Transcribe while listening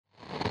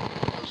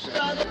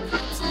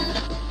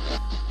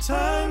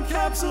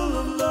capsule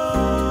of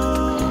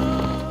love.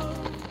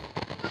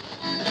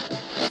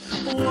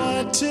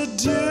 What to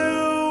do,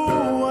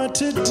 what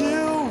to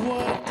do,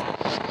 what.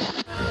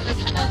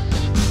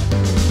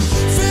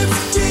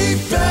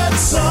 50 bad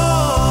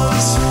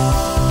songs.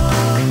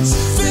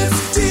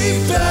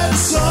 50 bad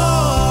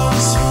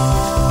songs.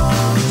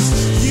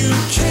 You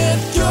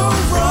can't go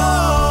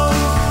wrong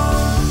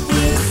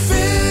with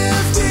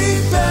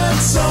 50 bad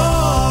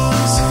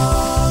songs.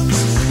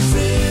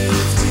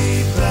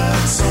 50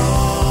 bad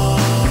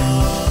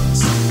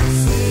songs.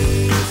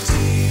 50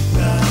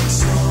 bad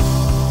songs.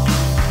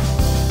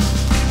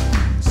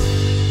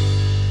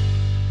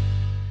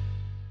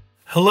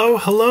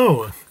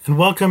 Hello, and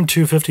welcome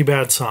to 50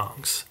 Bad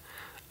Songs.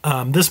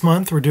 This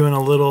month we're doing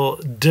a little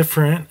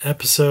different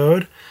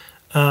episode.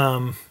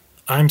 I'm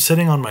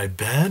sitting on my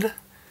bed.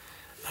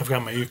 I've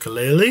got my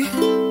ukulele,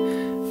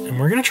 and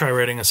we're going to try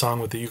writing a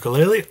song with the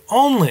ukulele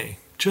only.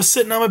 Just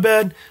sitting on my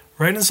bed,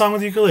 writing a song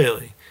with the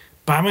ukulele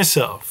by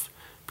myself,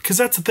 because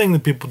that's the thing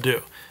that people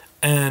do.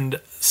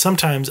 And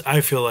sometimes I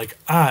feel like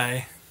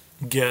I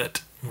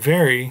get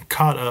very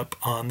caught up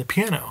on the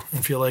piano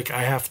and feel like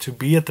I have to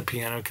be at the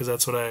piano because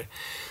that's what I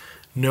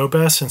know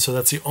best, and so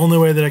that's the only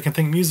way that I can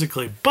think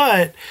musically.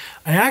 But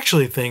I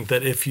actually think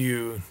that if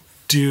you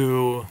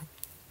do,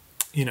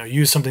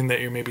 use something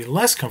that you're maybe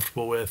less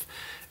comfortable with,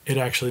 it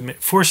actually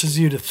forces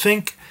you to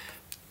think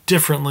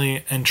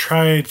differently and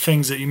try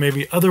things that you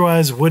maybe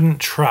otherwise wouldn't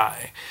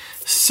try.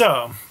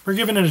 So we're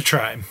giving it a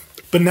try.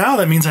 But now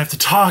that means I have to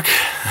talk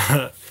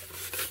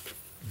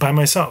by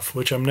myself,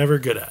 which I'm never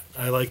good at.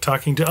 I like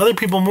talking to other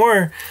people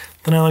more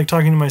than I like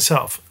talking to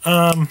myself.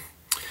 But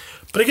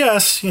I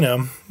guess,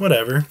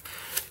 whatever.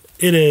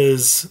 It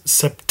is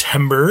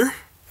September.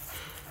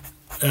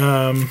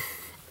 Goodness,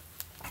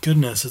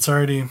 it's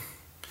already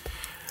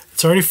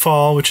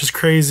fall, which is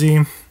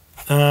crazy.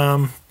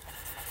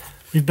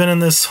 We've been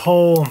in this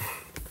whole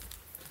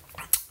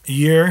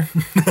year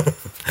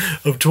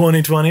of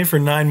 2020 for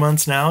 9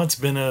 months now. It's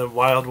been a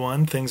wild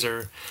one. Things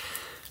are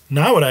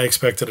not what I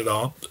expected at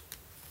all.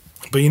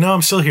 But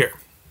I'm still here.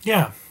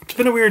 Yeah, it's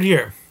been a weird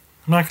year.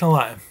 I'm not gonna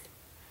lie.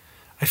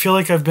 I feel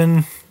like I've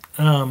been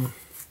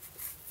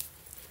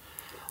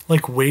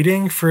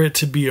waiting for it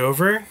to be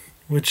over,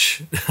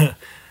 which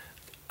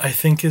I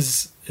think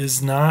is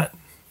not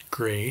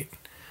great,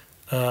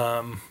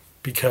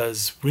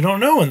 because we don't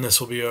know when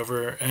this will be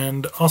over,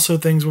 and also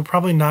things will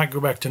probably not go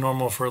back to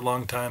normal for a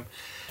long time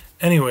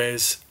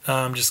anyways,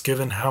 just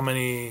given how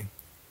many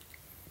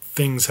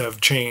things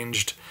have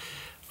changed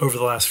over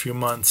the last few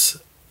months.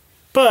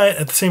 But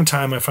at the same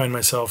time, I find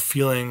myself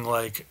feeling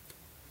like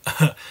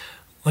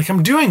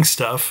I'm doing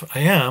stuff.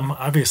 I am,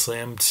 obviously.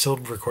 I'm still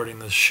recording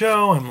this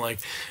show. I'm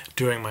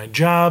doing my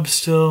job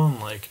still.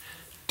 I'm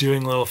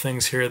doing little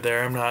things here or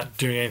there. I'm not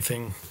doing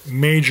anything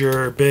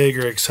major or big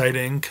or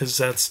exciting because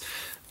that's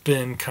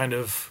been kind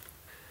of,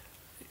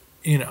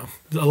 a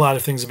lot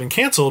of things have been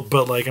canceled,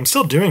 but I'm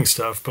still doing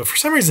stuff. But for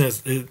some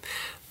reason,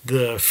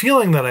 the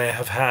feeling that I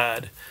have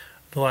had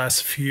the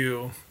last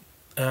few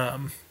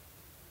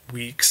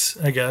weeks,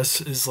 I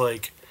guess, is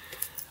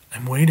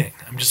I'm waiting.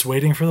 I'm just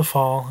waiting for the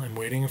fall. I'm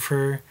waiting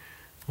for,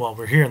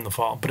 we're here in the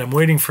fall, but I'm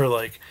waiting for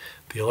the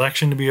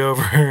election to be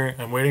over.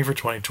 I'm waiting for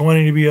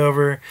 2020 to be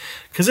over.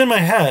 Because in my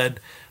head,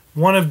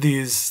 one of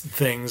these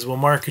things will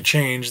mark a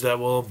change that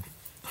will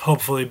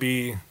hopefully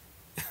be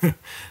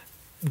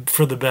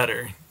for the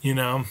better,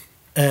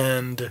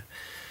 And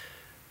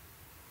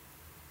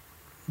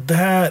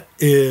that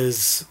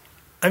is,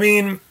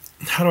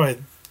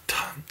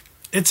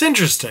 it's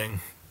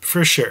interesting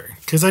for sure.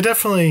 Because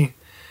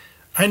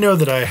I know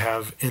that I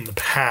have in the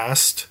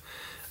past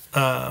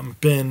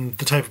been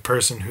the type of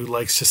person who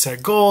likes to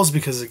set goals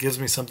because it gives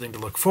me something to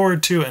look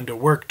forward to and to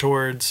work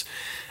towards.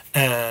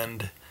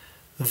 And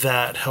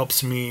that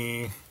helps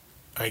me,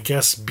 I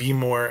guess, be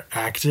more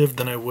active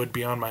than I would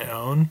be on my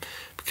own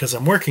because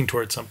I'm working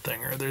towards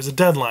something or there's a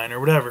deadline or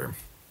whatever.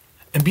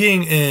 And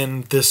being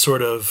in this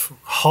sort of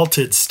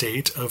halted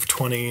state of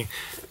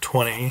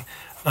 2020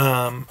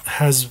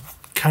 has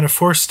kind of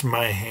forced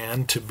my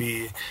hand to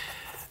be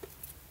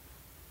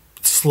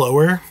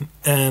slower,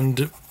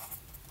 and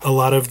a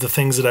lot of the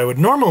things that I would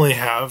normally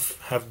have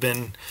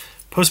been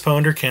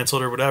postponed or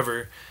canceled or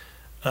whatever.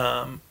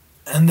 And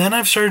then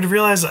I've started to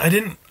realize I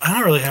don't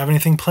really have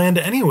anything planned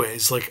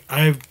anyways.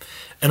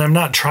 And I'm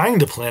not trying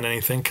to plan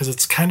anything because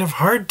it's kind of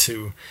hard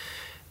to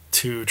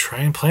try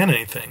and plan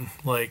anything.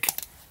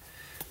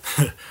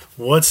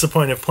 What's the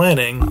point of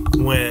planning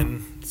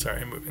when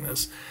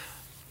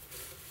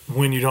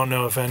you don't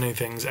know if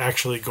anything's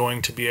actually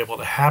going to be able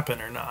to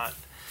happen or not?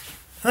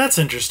 And that's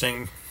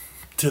interesting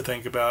to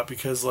think about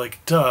because,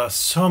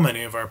 so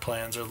many of our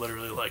plans are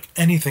literally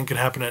anything could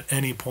happen at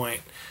any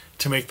point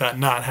to make that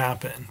not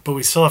happen. But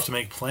we still have to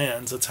make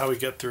plans. That's how we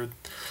get through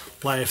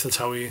life. That's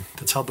how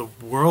the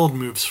world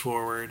moves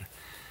forward.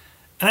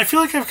 And I feel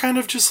like I've kind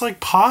of just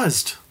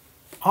paused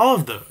all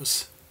of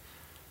those.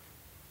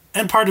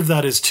 And part of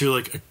that is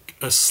too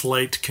a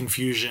slight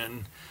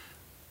confusion,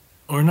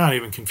 or not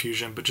even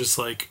confusion, but just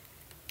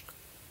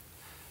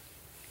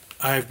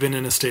I've been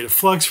in a state of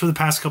flux for the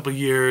past couple of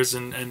years,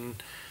 and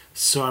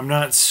so I'm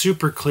not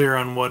super clear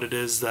on what it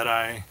is that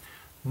I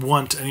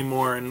want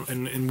anymore and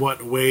in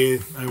what way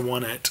I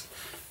want it.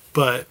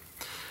 But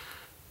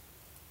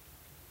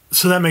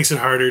so that makes it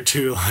harder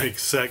to like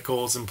set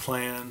goals and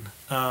plan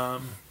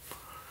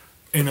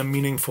in a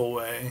meaningful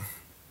way.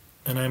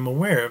 And I'm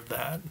aware of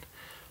that.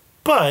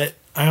 But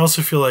I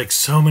also feel like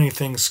so many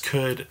things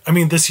could, I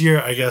mean, this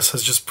year, I guess,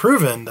 has just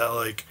proven that,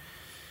 like,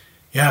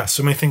 yeah,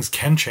 so many things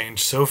can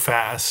change so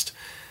fast.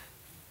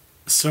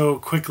 So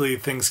quickly,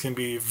 things can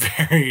be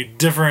very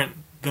different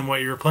than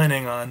what you were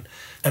planning on.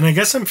 And I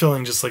guess I'm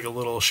feeling just like a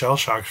little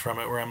shell-shocked from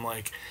it, where I'm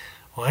like,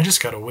 well, I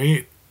just gotta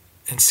wait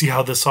and see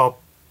how this all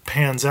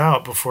pans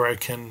out before I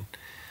can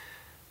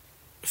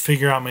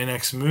figure out my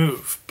next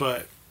move.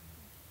 But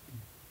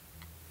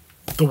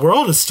the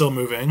world is still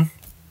moving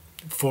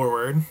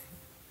forward,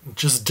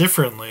 just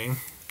differently.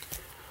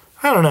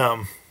 I don't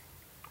know.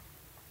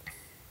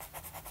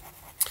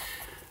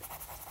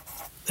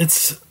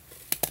 It's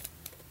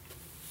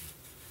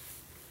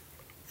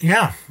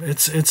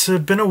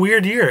been a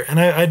weird year, and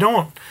I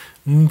don't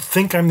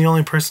think I'm the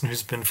only person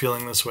who's been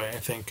feeling this way. I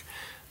think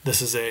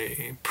this is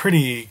a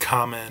pretty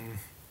common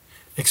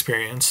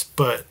experience,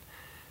 but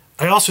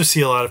I also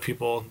see a lot of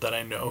people that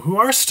I know who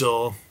are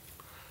still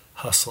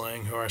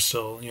hustling, who are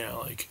still,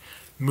 like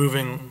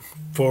moving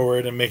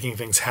forward and making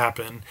things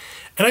happen.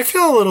 And I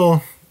feel a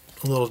little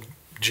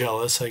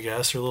jealous, I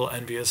guess, or a little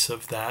envious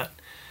of that,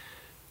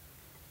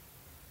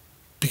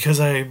 because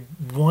I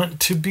want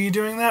to be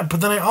doing that.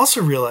 But then I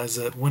also realize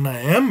that when I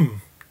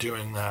am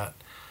doing that,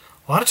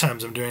 a lot of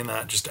times I'm doing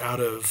that just out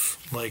of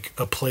like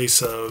a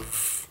place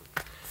of,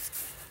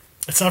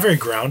 it's not very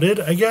grounded,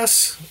 I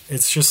guess.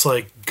 It's just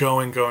like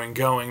going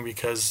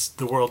because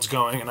the world's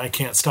going and I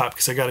can't stop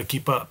because I got to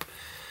keep up.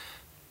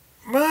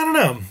 But I don't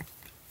know.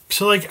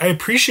 So like I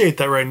appreciate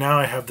that right now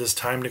I have this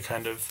time to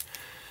kind of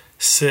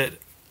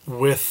sit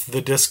with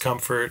the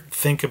discomfort,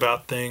 think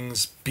about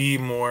things, be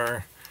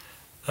more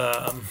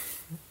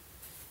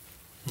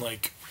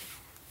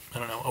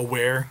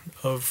aware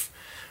of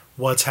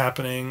what's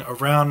happening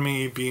around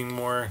me, being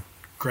more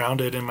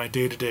grounded in my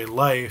day-to-day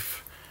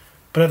life.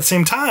 But at the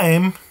same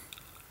time,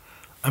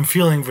 I'm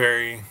feeling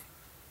very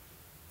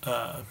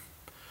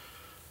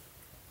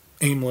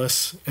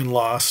aimless and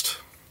lost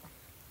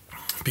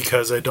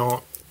because I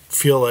don't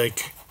really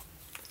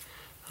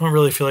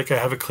feel like I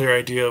have a clear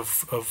idea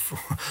of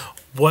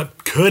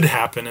what could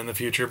happen in the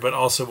future, but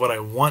also what I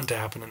want to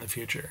happen in the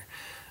future.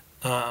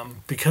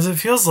 Because it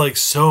feels like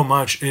so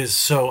much is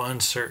so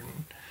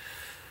uncertain.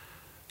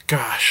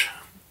 Gosh.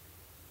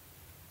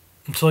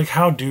 So like,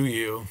 how do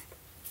you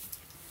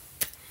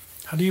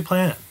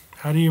plan?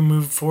 How do you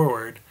move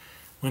forward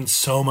when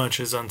so much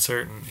is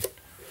uncertain?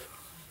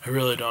 I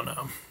really don't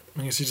know.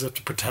 I guess you just have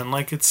to pretend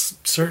like it's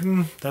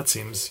certain. That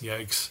seems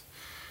yikes.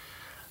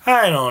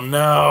 I don't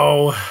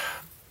know.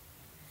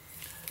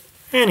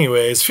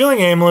 Anyways, feeling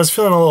aimless,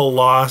 feeling a little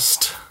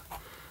lost.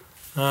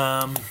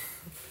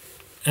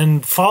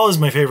 And fall is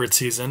my favorite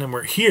season, and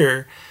we're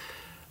here.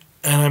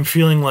 And I'm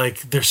feeling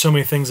like there's so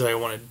many things that I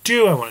want to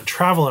do. I want to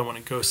travel. I want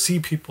to go see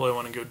people. I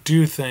want to go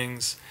do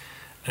things.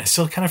 And I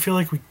still kind of feel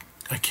like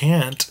I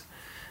can't,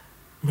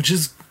 which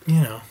is,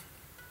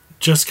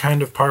 just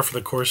kind of par for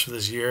the course for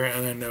this year.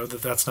 And I know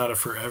that that's not a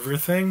forever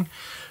thing.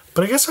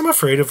 But I guess I'm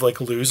afraid of like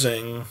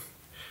losing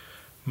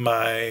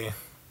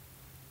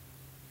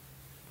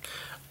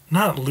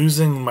not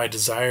losing my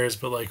desires,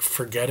 but like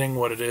forgetting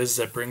what it is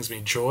that brings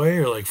me joy,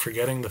 or like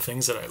forgetting the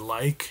things that I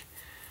like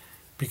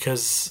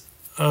because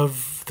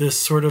of this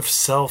sort of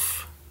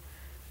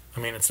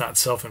it's not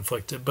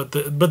self-inflicted, but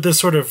this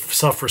sort of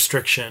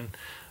self-restriction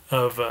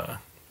of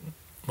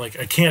like,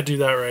 I can't do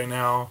that right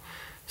now,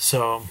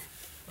 so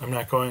I'm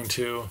not going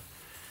to.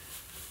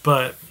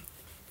 But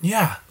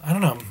yeah, I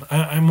don't know.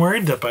 I'm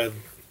worried that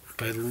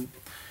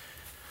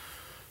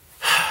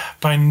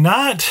by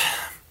not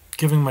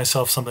giving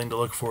myself something to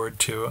look forward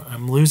to,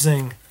 I'm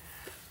losing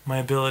my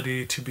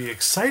ability to be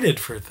excited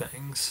for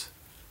things.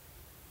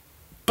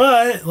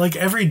 But like,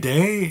 every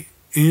day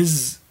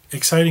is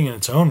exciting in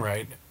its own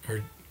right,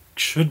 or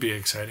should be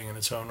exciting in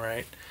its own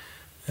right.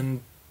 And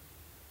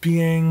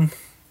being,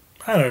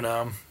 I don't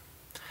know,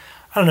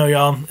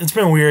 y'all. It's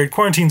been weird.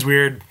 Quarantine's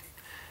weird.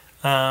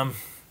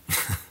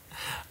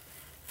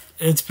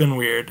 It's been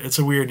weird. It's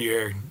a weird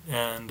year,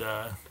 and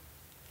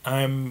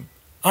I'm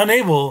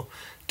unable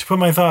to put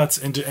my thoughts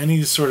into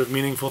any sort of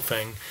meaningful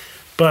thing.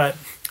 But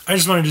I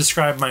just want to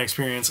describe my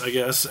experience, I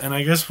guess, and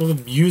I guess we'll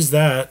use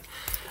that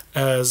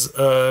as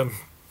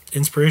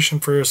inspiration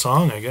for a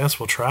song. I guess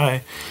we'll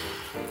try.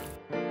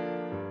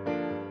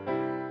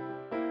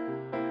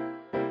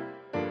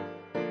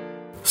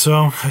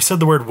 So I said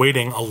the word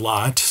waiting a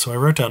lot, so I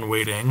wrote down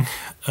waiting.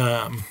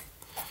 I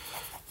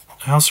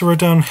also wrote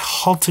down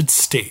halted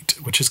state,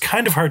 which is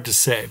kind of hard to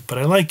say, but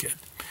I like it.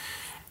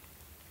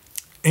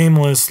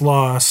 Aimless,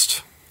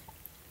 lost.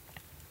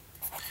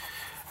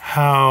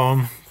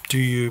 How do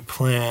you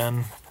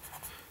plan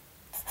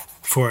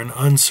for an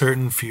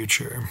uncertain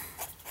future?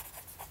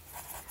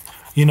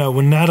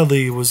 When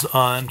Natalie was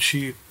on,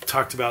 she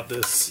talked about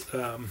this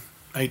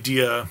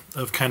idea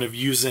of kind of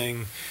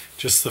using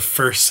just the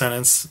first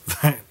sentence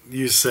that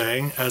you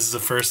say as the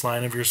first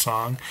line of your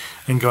song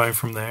and going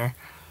from there.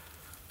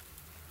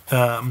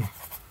 So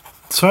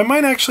I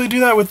might actually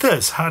do that with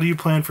this. How do you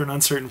plan for an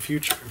uncertain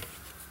future?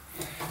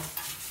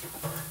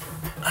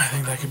 I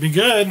think that could be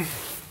good,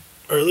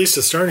 or at least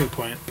a starting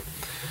point.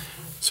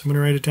 So I'm going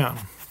to write it down.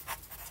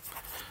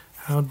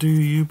 How do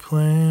you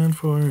plan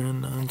for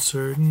an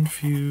uncertain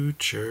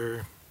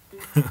future?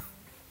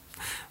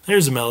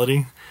 There's a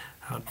melody.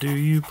 How do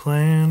you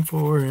plan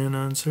for an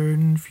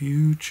uncertain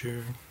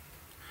future?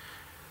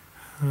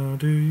 How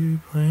do you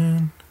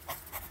plan?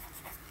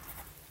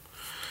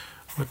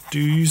 What do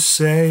you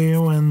say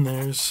when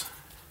there's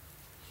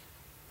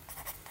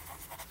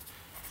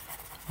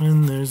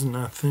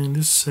nothing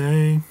to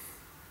say?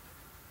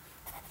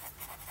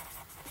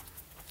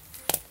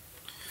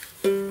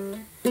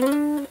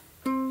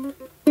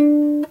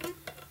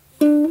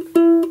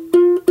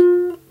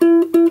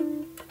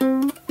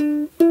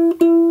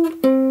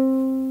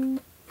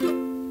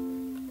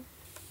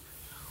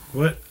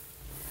 What?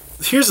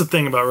 Here's the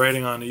thing about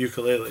writing on a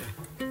ukulele.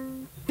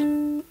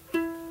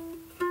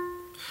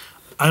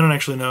 I don't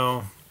actually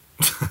know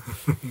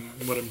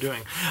what I'm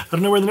doing. I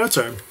don't know where the notes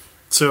are.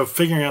 So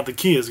figuring out the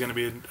key is going to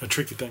be a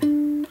tricky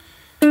thing.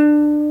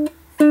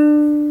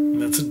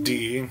 And that's a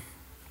D.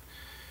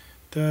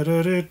 Da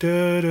da da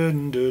da da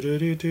da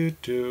da da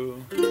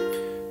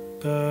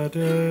da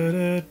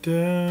da da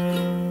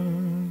da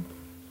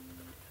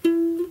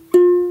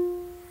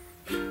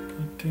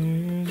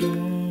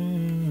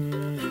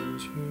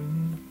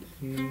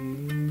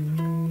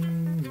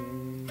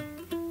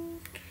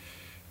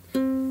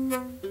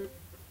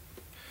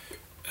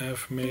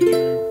F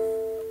major.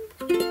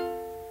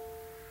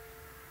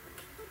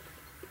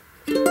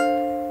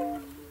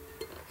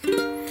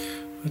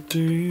 What do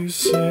you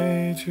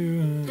say to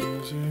an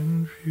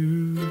uncertain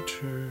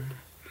future?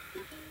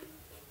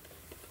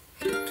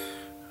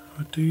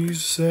 What do you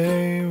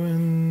say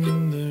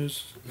when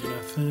there's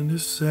nothing to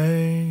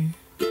say?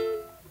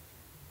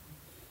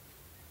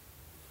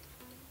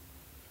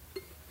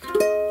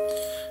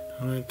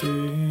 What do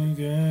you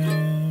get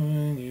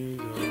when you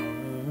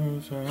don't know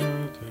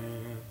something?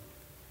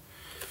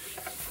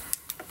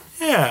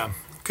 Yeah,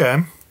 okay.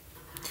 I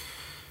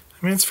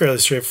mean, it's fairly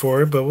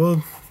straightforward, but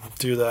we'll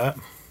do that.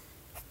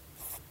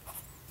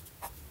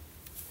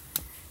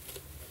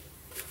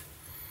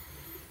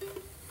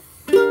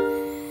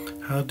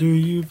 How do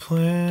you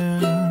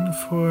plan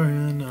for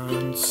an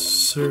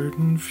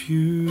uncertain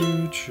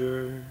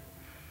future?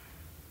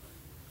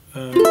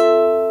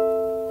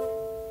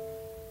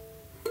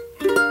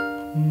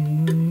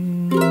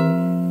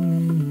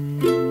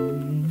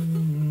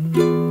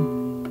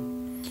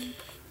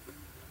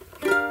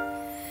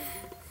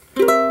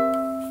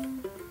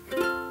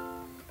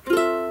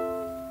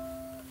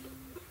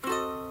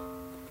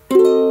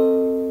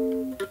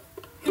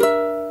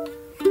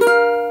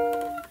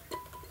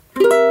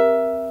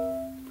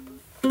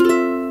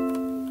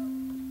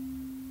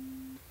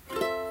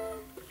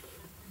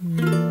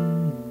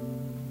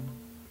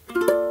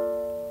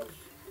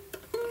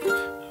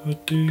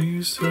 What do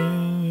you say? I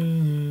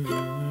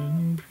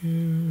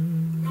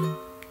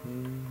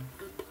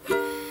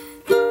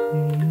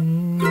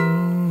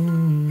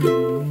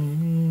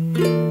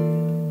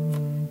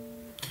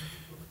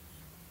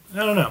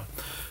don't know.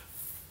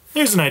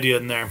 There's an idea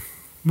in there.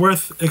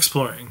 Worth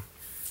exploring.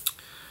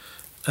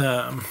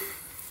 So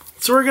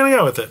we're going to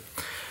go with it.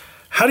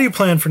 How do you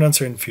plan for an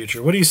uncertain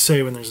future? What do you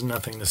say when there's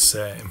nothing to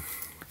say?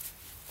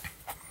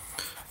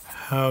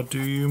 How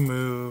do you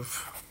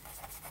move?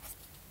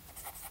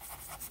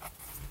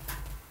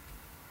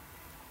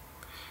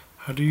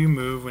 How do you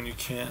move when you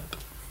can't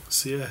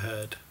see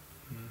ahead?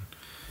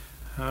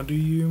 How do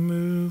you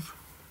move?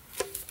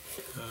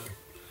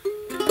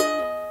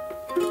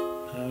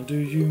 How do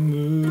you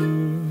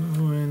move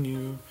when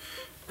you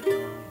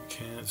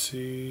can't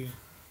see?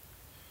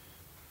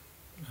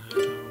 I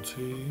don't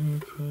see your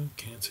foot,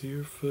 can't see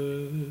your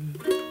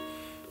foot.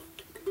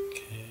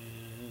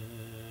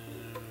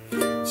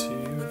 Can't see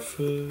your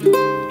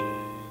footing.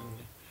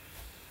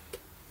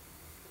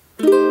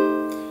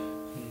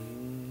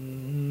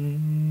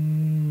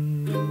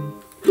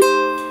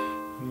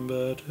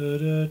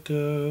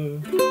 Ba-da-da-da,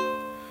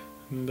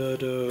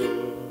 ba-do,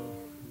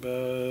 ba.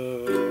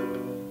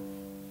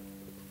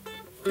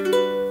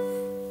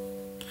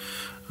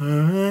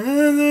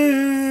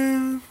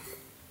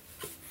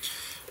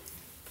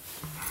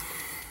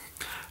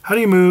 How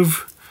do you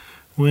move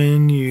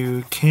when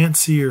you can't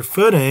see your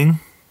footing?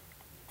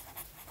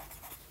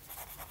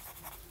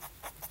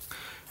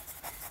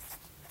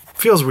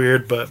 Feels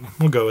weird, but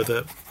we'll go with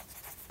it.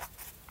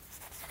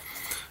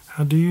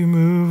 How do you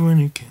move when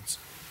you can't see?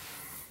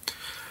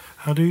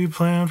 How do you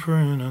plan for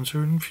an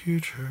uncertain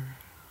future?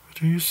 What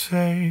do you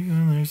say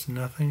when there's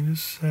nothing to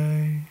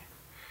say?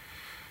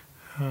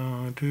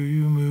 How do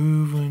you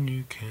move when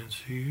you can't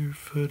see your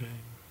footing?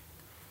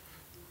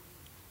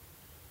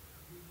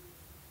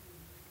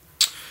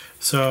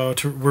 So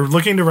we're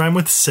looking to rhyme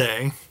with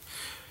say.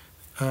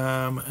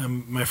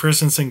 And my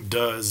first instinct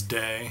does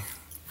day.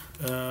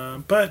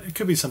 But it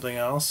could be something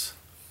else.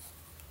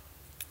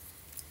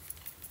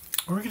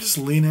 Or we could just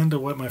lean into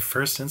what my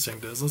first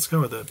instinct is. Let's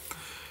go with it.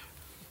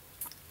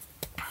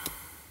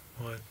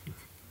 What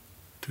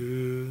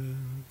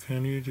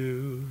can you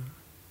do?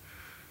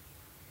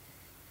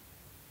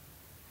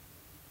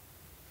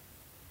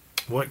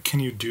 What can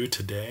you do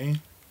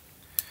today?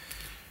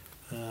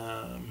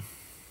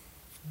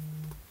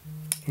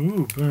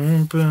 Ooh,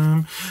 boom,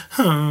 boom.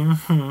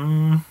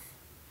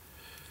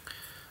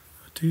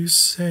 What do you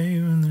say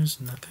when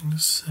there's nothing to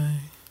say?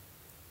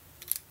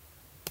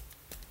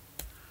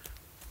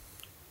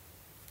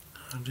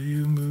 How do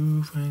you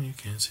move when you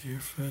can't see your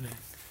footing?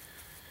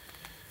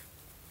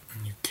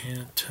 And you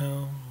can't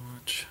tell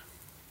which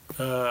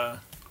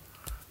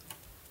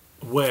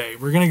way.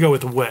 We're gonna go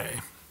with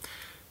way.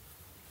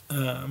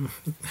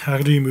 How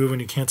do you move when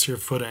you can't see your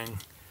footing?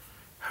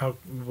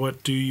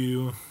 What do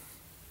you?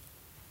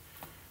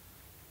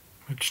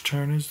 Which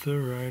turn is the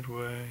right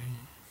way?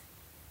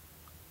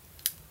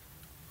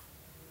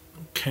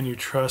 Can you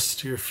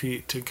trust your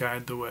feet to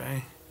guide the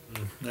way?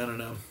 I don't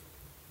know.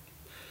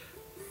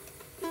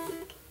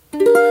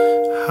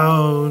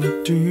 How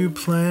do you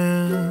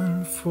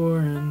plan for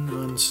an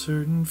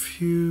uncertain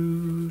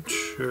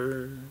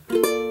future?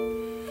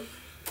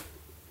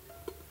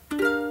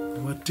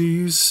 What do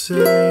you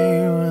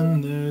say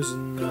when there's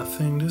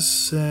nothing to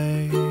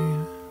say?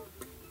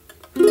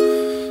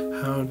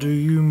 How do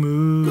you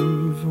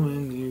move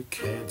when you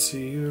can't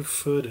see your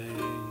footing?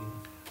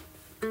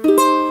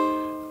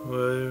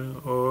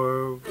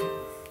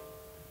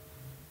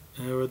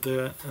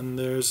 And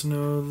there's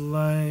no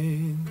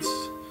lights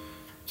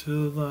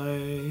to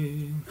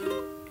light,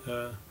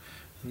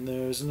 and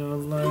there's no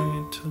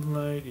light to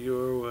light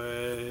your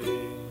way.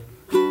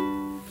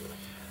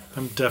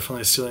 I'm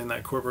definitely stealing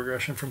that chord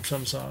progression from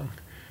some song.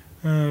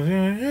 We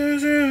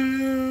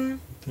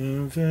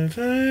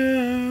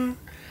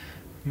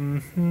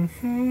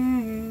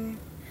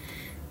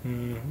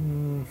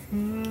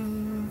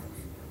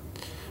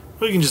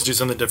can just do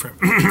something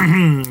different.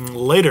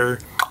 Later.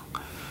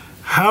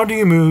 How do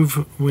you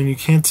move when you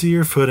can't see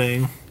your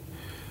footing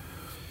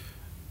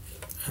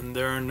and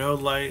there are no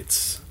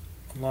lights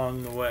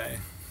along the way?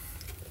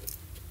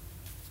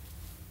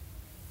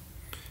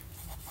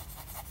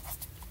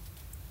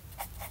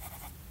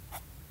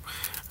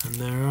 And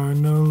there are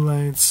no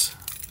lights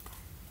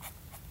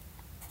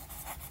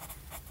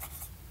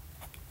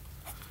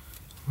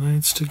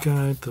to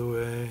guide the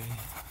way.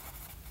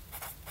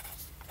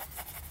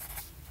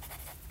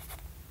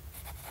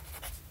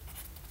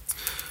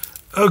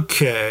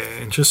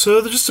 Okay, just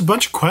a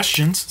bunch of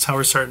questions. That's how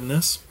we're starting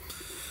this.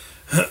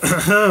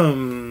 How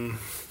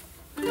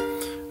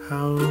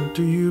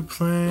do you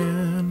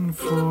plan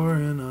for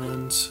an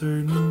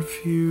uncertain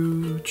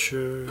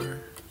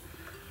future?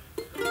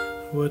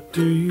 What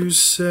do you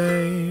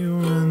say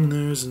when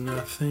there's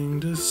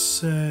nothing to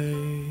say?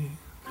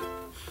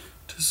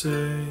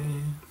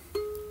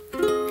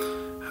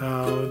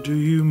 How do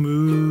you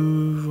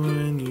move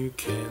when you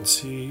can't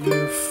see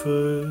your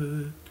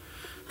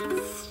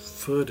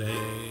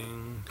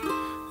footing,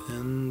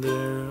 and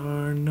there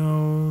are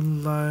no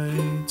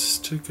lights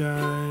to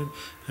guide,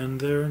 and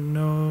there are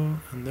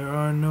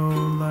no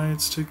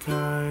lights to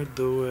guide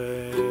the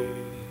way.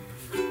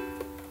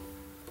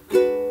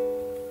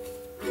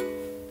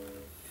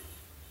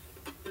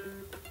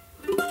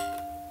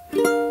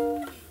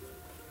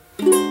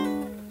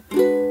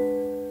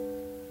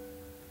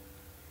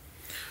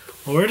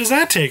 Well, where does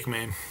that take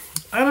me?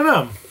 I don't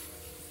know.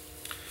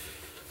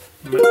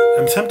 But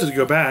I'm tempted to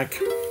go back.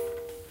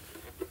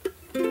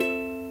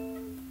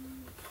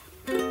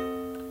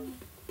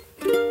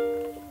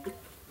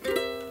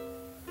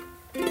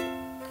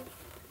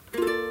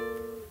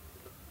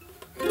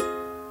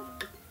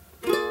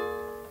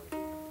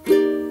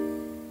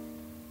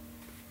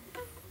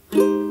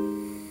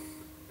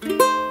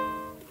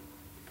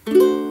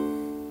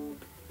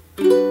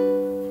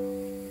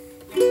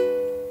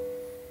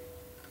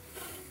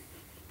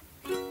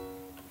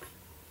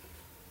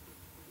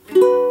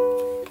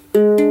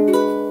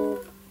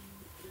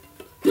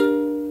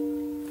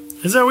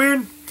 Is that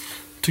weird?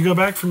 To go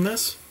back from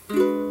this?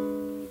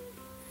 To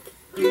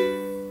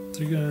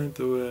guide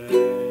the way.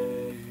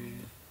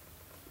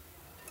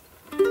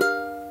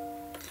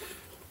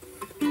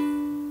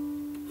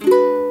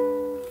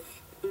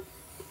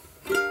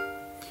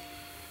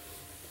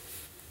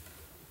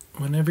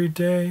 When every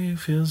day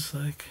feels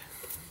like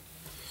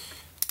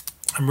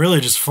I'm really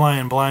just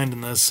flying blind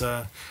in this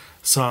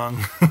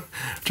song,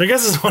 which I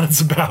guess is what it's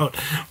about,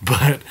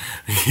 but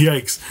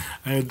yikes,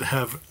 I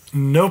have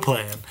no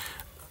plan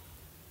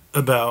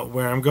about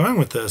where I'm going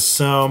with this.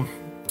 So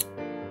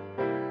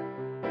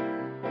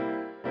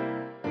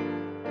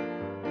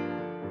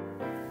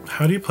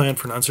how do you plan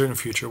for an uncertain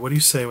future? What do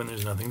you say when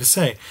there's nothing to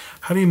say?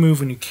 How do you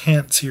move when you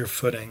can't see your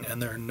footing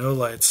and there are no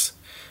lights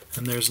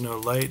and there's no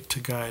light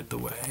to guide the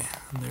way?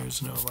 And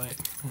there's no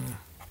light. And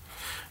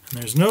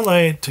there's no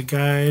light to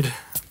guide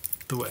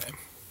the way.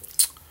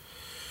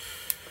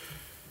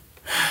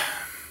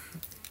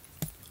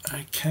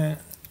 I can't.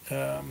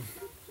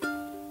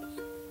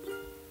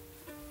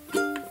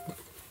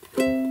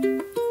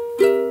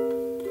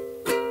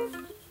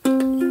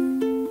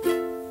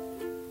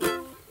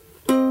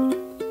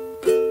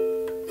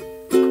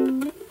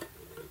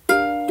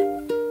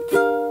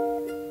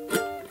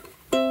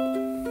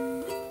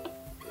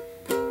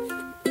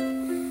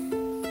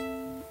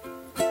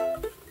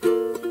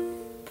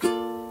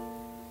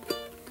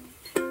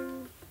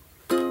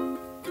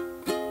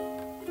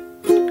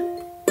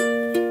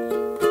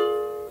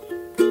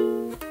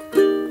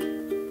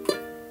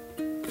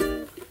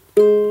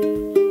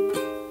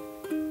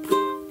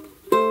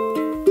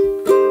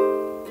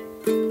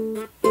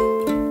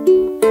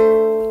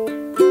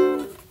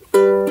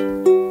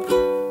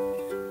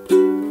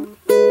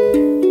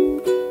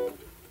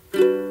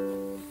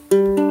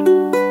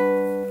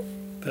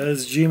 That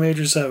is G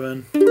major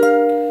 7,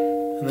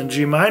 and then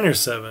G minor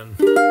 7.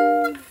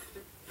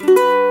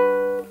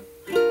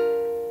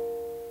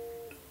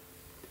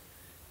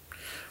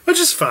 Which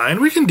is fine.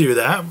 We can do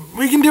that.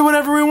 We can do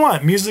whatever we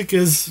want. Music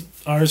is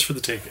ours for the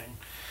taking.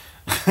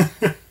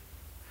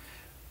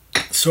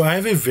 So I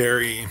have a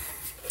very...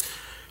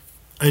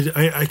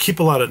 I keep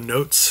a lot of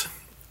notes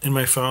in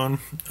my phone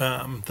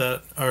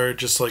that are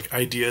just like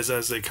ideas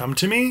as they come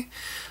to me,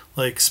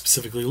 like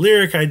specifically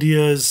lyric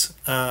ideas,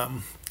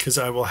 because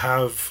I will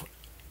have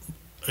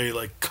a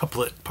like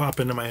couplet pop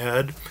into my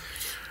head,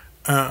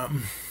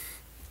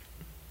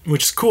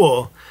 which is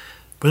cool.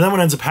 But then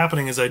what ends up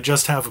happening is I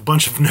just have a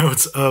bunch of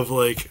notes of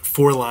like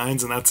 4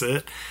 lines and that's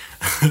it,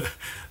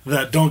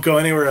 that don't go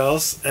anywhere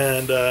else.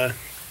 And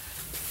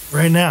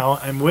right now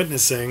I'm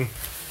witnessing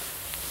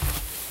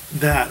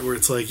that, where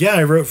it's like, yeah,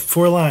 I wrote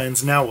 4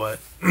 lines, now what?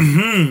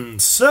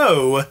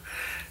 So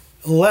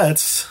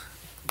let's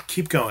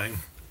keep going.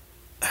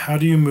 How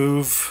do you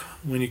move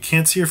when you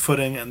can't see your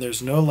footing and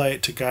there's no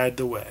light to guide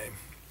the way?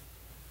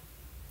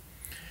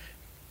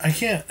 I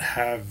can't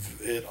have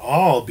it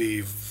all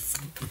be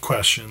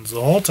questions the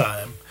whole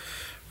time,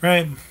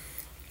 right?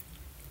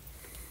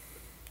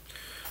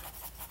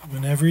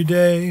 When every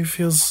day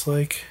feels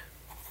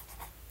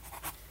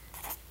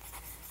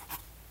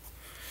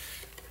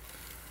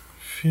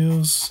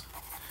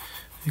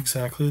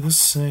exactly the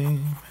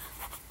same.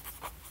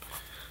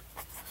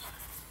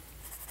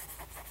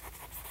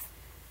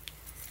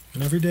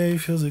 And every day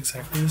feels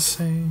exactly the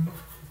same.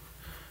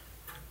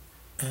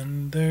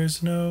 And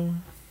there's no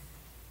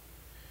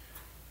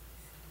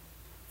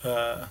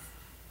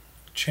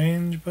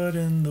change but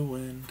in the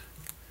wind.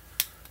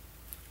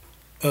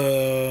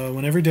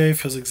 When every day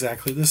feels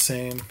exactly the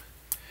same.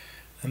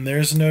 And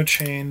there's no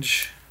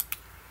change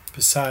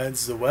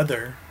besides the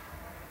weather.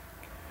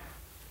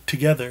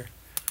 Together.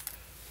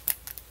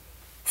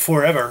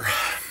 Forever.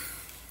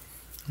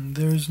 And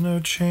there's no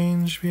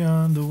change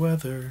beyond the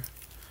weather.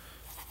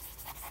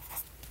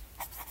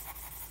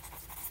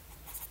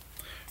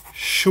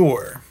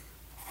 Sure.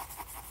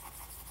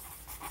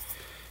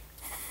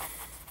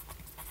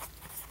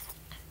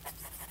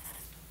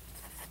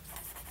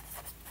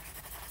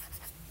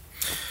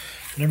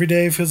 And every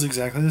day feels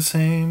exactly the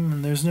same,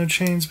 and there's no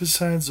change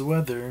besides the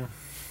weather.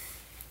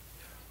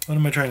 What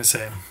am I trying to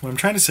say? What I'm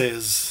trying to say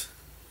is,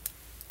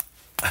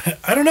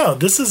 I don't know.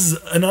 This is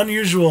an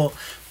unusual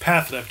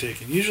path that I've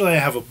taken. Usually I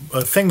have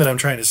a thing that I'm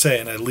trying to say,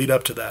 and I lead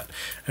up to that.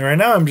 And right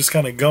now I'm just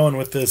kind of going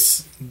with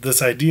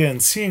this idea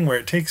and seeing where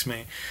it takes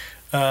me.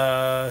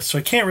 So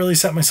I can't really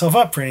set myself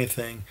up for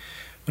anything.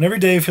 When every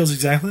day feels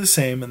exactly the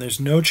same, and there's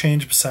no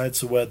change besides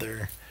the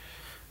weather,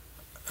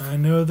 I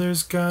know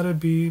there's gotta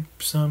be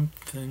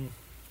something.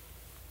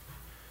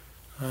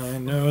 I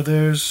know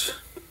there's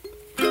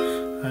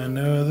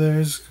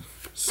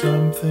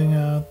something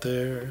out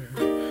there,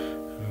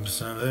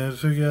 something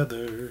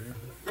together.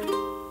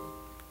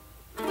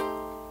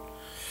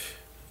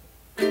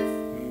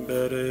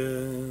 But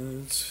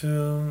it's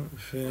still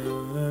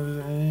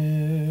feeling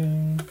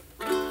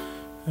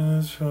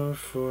as for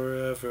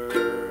forever.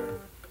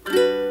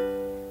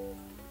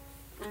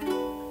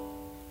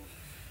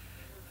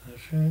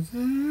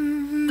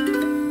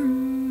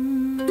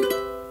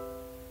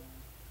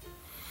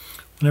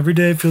 And every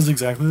day feels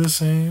exactly the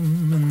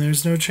same, and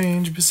there's no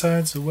change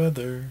besides the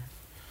weather.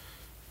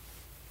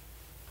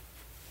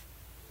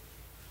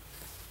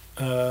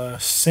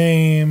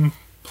 Same,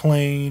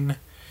 plain,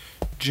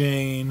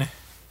 Jane,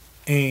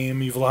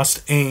 aim. You've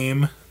lost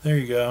aim. There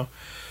you go.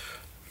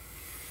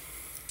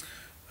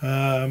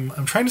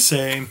 I'm trying to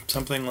say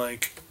something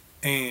like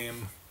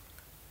aim.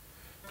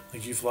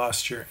 Like you've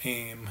lost your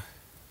aim.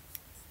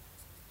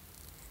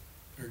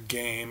 Or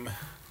game.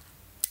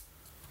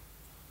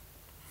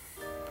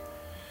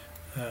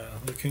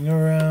 Looking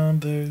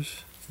around,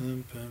 there's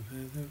some pain.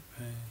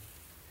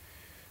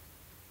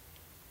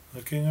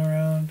 Looking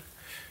around,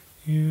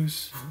 you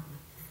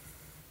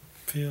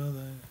feel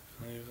that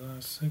you've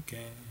lost the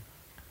game.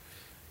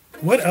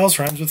 What else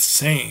rhymes with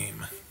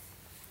same?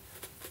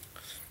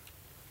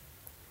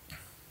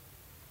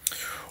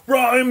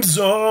 Rhyme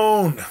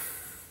zone.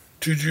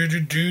 Do do do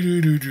do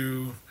do do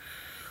do.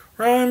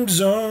 Rhyme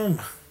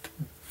zone.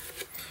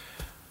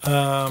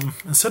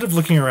 Instead of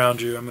looking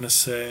around you, I'm gonna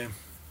say,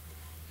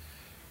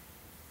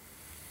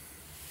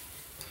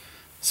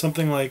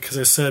 something like, because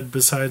I said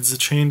besides the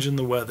change in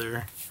the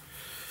weather,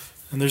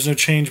 and there's no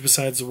change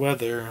besides the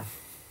weather.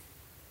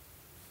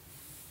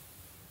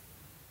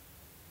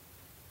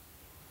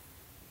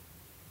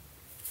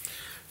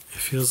 It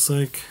feels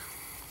like,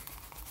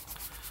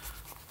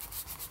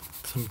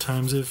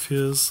 sometimes it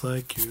feels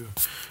like you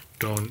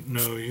don't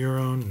know your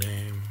own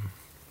name.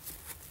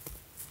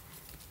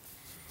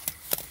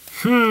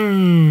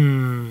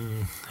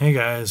 Hey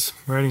guys,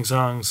 writing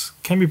songs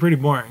can be pretty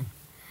boring.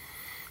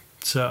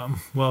 So,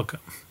 welcome.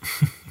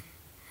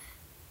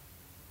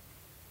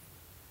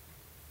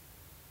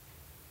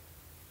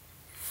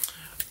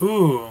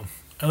 Ooh,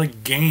 I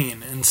like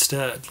gain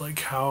instead. Like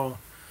how...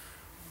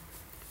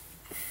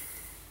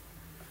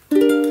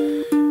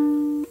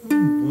 When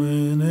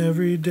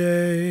every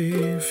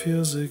day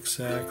feels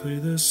exactly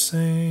the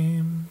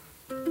same.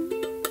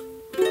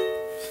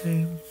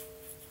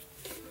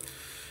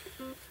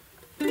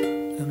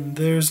 And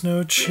there's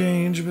no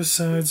change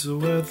besides the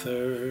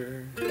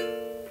weather.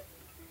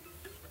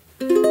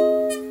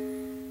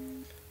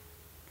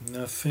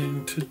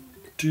 Nothing to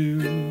do,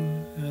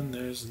 and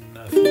there's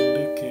nothing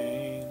to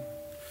gain.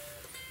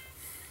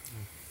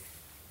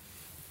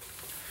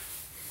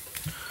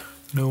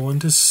 No one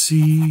to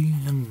see,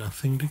 and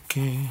nothing to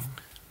gain.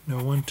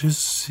 No one to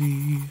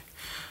see,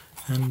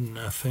 and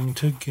nothing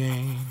to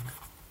gain.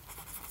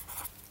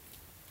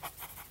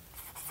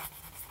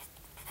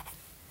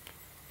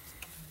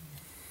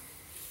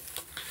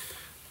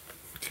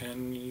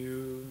 Can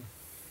you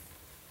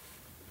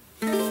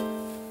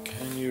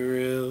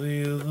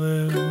really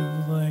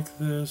live like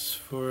this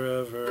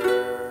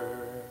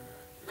forever?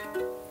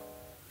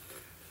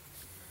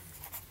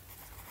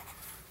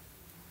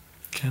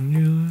 Can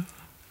you?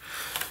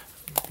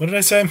 What did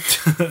I say?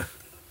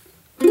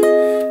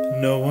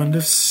 No one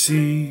to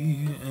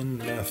see and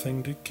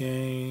nothing to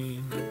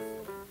gain.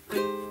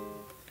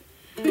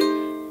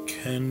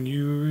 Can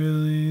you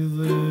really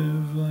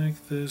live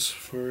like this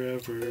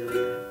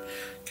forever?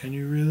 Can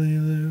you really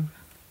live?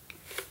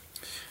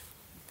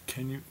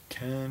 Can you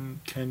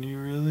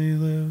really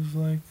live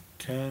like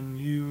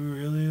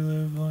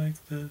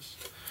this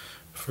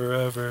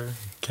forever?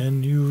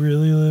 Can you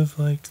really live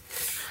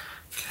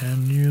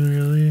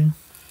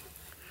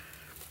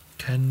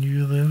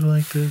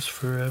like this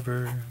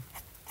forever?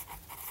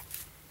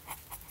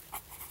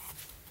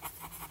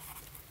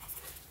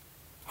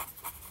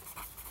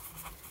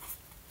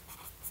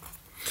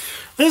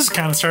 This is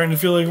kind of starting to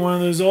feel like one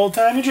of those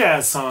old-timey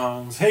jazz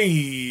songs.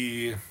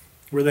 Hey!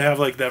 Where they have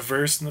like that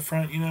verse in the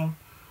front, you know?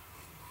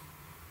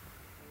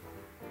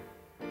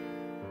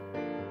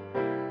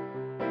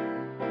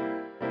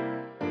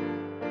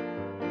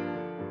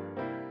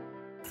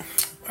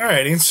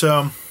 Alrighty,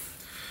 so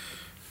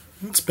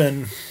it's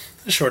been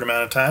a short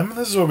amount of time.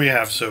 This is what we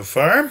have so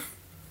far.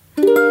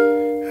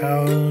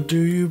 How do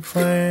you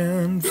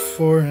plan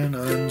for an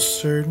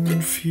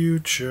uncertain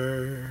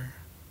future?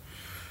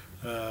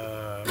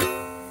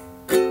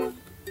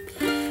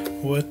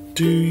 What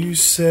do you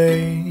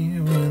say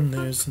when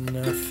there's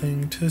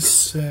nothing to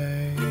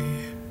say?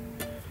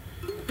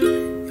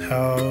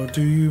 How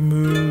do you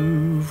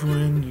move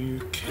when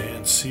you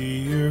can't see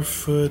your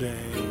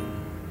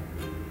footing?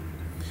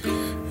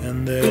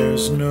 And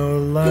there's no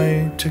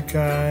light to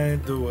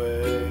guide the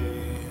way.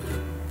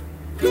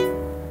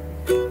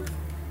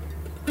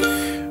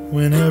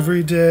 When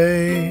every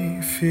day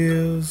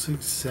feels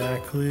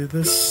exactly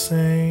the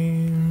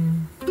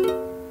same.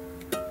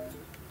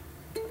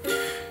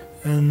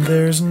 And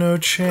there's no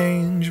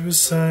change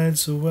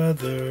besides the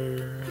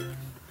weather.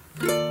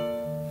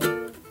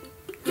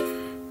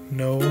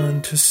 No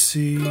one to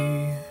see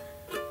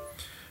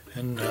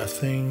and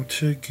nothing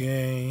to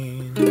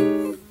gain.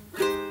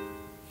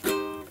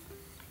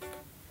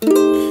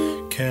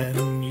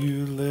 Can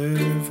you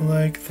live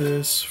like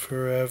this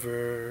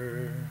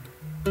forever?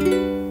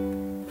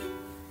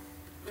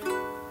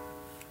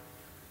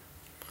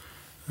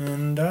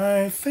 And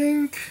I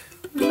think,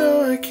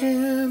 no, I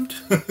can't.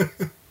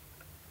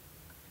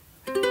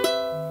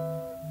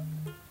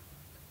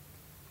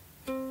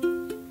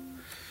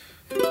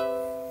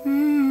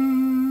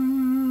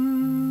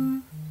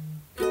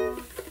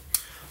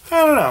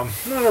 I don't know.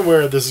 I'm not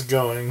aware this is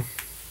going.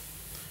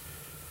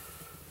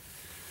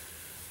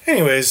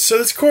 Anyways, so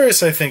this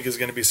chorus I think is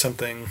going to be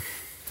something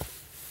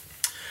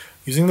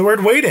using the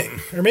word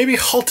waiting, or maybe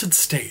halted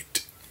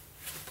state.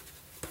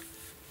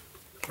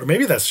 Or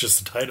maybe that's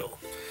just the title,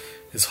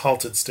 is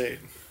halted state.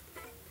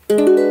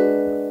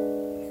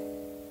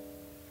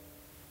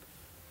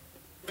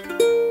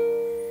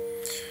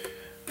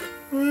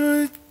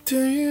 What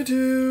do you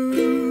do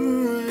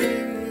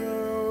when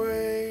you're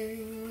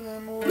waiting?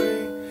 I'm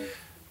waiting.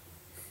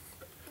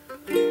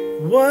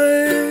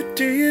 What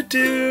do you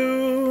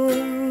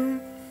do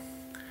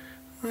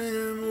when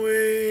I'm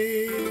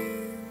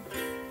waiting?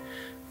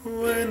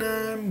 When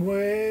I'm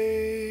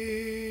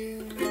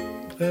waiting,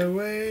 they're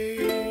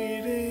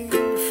waiting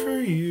for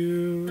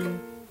you.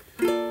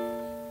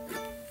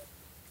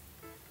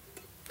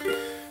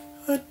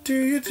 What do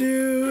you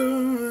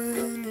do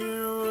when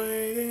you're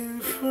waiting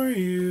for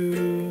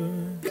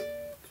you?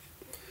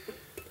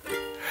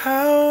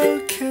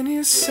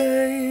 you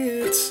say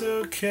it's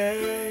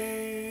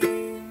okay?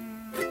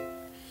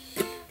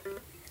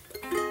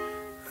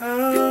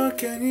 How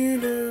can you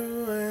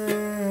know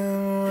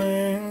I'm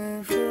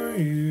waiting for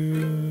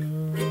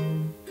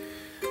you?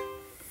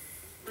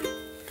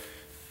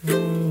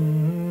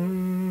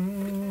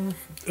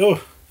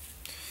 Oh.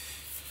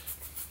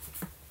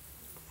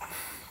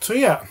 So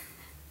yeah,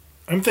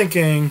 I'm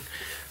thinking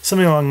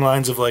something along the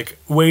lines of like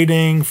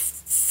waiting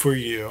for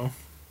you,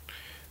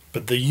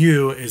 but the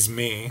you is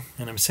me,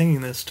 and I'm singing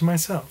this to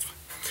myself.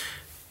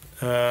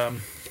 How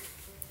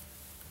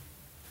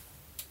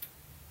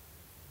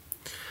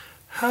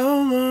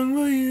long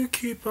will you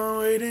keep on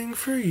waiting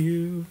for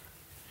you?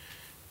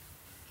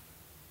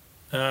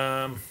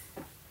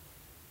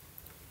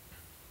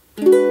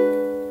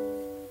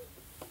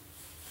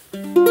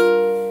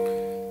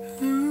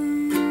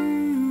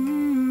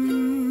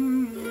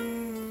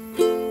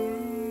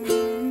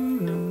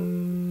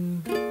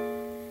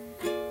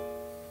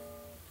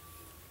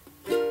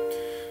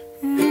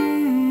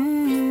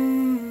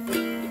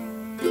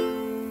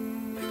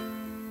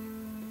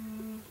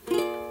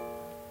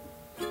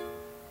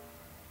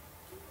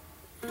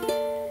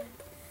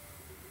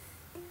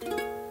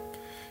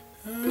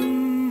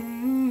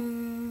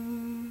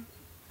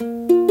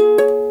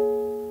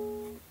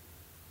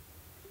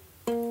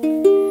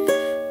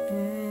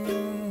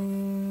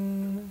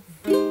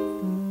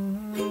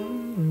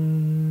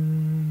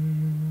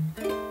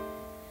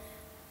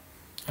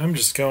 I'm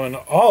just going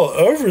all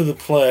over the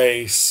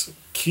place,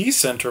 key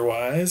center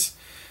wise.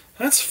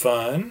 That's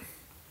fun.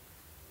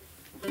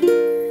 I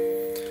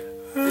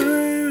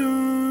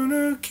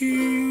wanna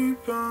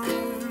keep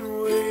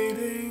on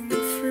waiting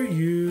for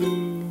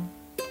you.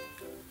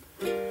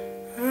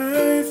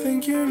 I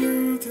think you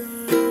know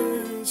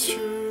that's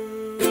true.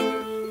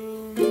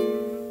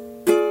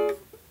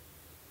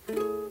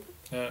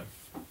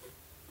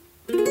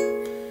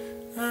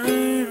 I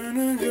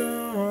wanna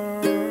go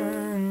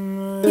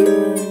on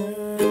waiting.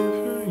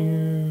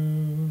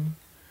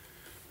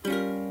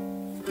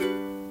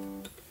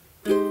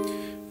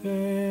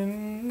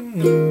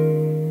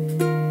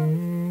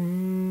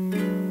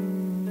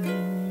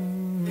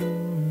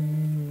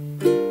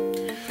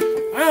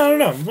 I don't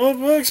know.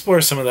 We'll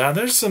explore some of that.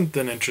 There's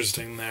something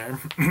interesting there.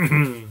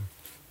 I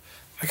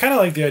kind of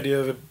like the idea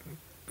of it.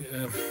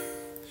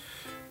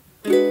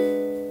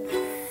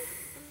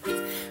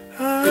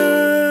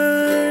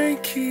 I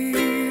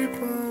keep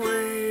on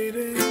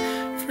waiting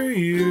for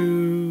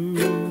you.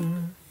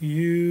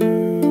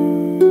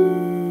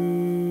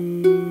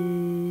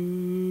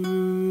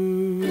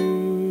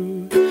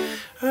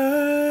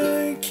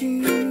 I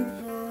keep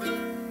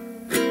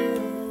on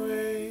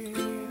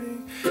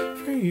waiting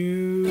for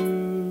you.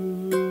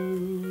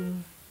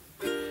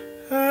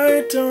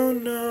 I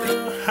don't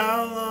know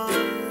how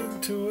long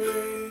to wait.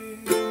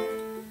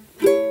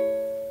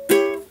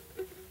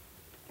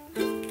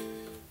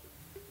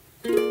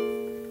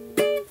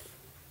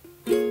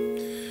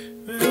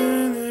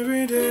 And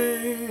every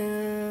day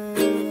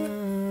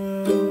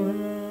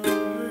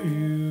for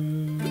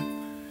you.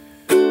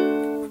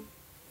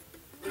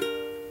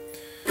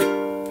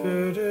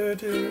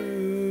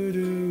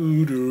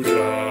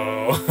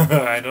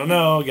 I don't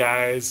know,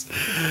 guys.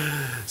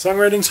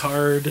 Songwriting's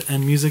hard,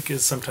 and music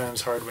is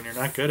sometimes hard when you're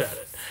not good at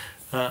it.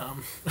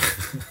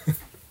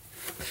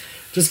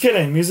 Just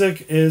kidding.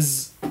 Music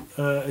is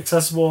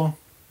accessible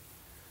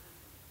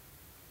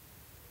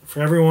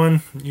for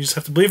everyone. You just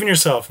have to believe in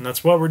yourself, and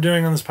that's what we're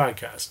doing on this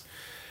podcast.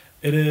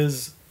 It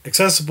is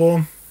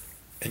accessible,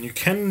 and you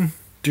can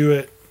do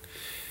it,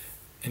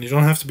 and you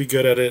don't have to be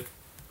good at it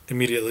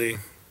immediately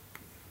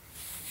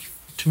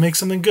to make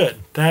something good.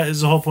 That is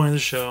the whole point of the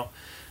show.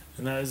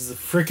 And that is the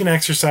freaking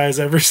exercise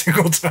every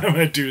single time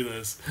I do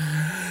this.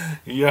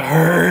 You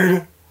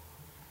heard?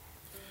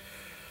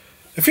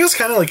 It feels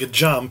kind of like a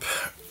jump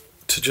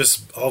to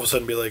just all of a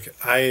sudden be like,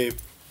 I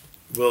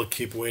will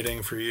keep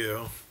waiting for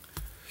you.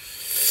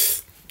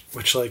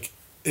 Which like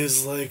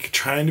is like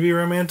trying to be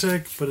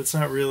romantic, but it's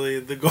not really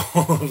the goal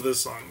of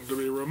this song to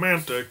be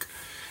romantic.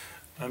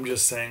 I'm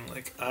just saying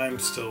like I'm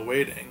still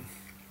waiting.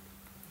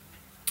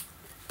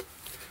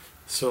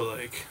 So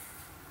like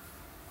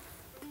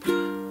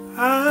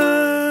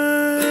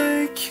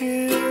I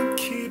can't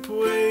keep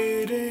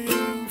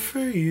waiting for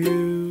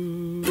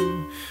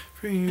you,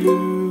 for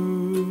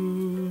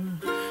you.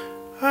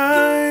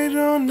 I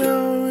don't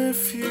know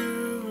if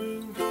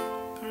you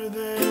are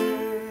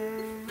there.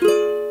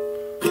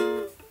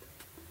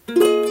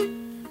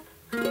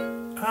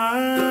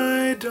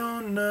 I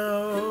don't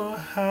know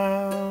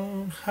how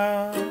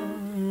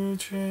to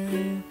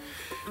change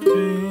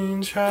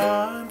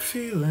how I'm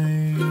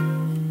feeling.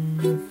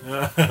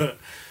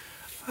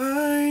 I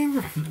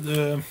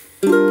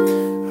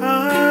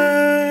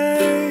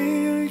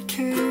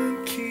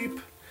can't keep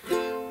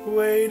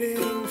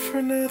waiting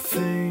for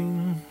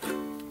nothing.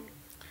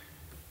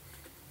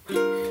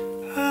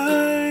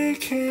 I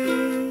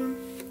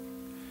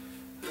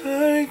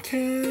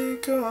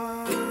can't go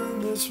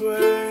on this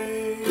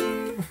way.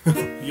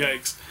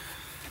 Yikes.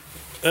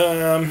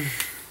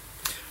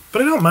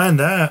 But I don't mind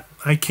that.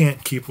 I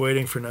can't keep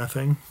waiting for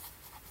nothing.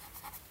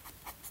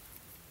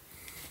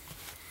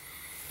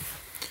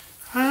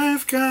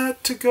 I've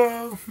got to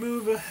go,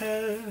 move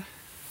ahead.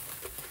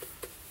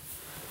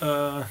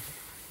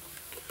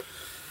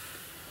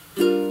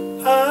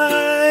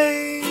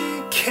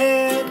 I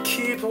can't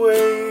keep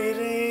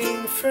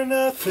waiting for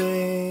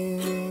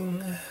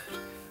nothing.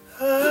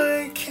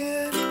 I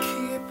can't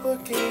keep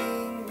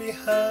looking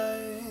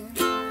behind.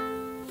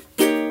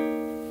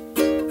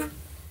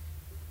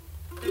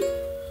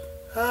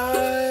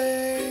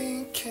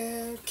 I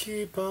can't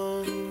keep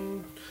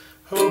on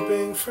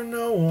hoping for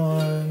no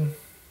one.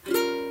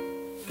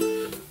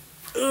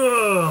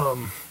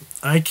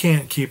 I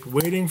can't keep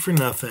waiting for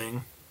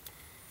nothing.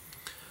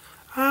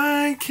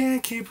 I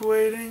can't keep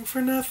waiting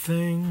for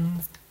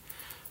nothing.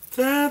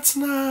 That's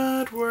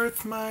not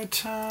worth my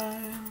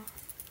time.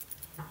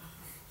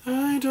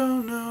 I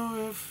don't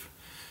know if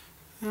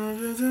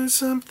there's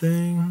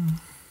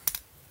something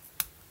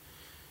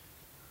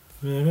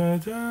that I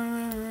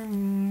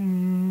don't.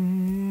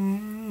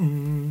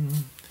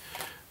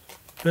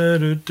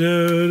 Better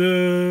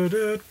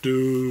do.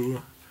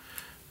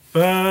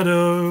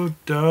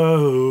 Ba-do-do,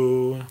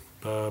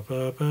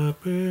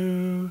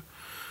 ba-ba-ba-boo,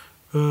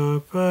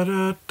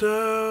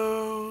 ba-ba-da-do,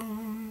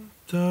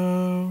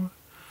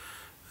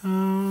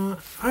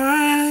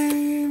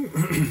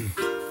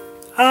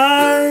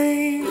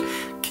 I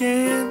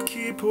can't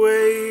keep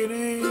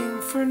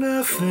waiting for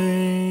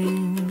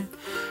nothing.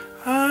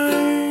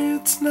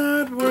 It's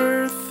not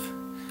worth.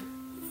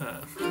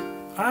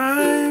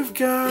 I've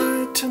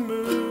got to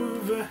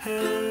move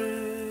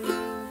ahead.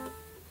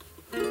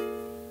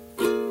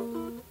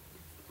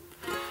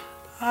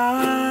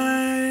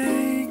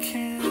 I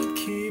can't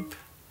keep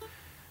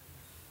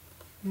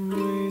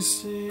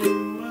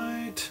wasting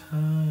my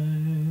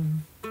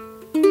time.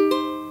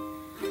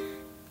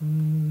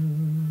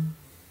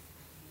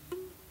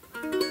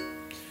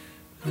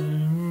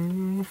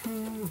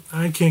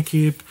 I can't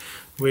keep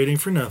waiting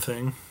for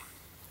nothing.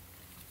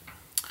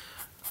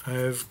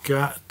 I've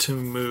got to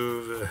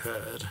move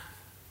ahead.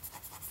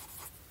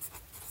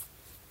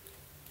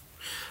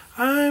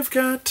 I've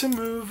got to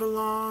move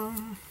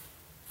along.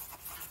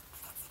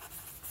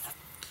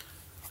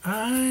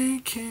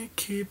 I can't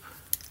keep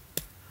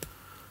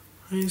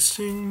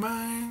wasting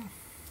my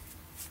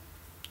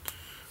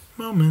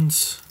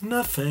moments.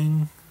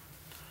 Nothing.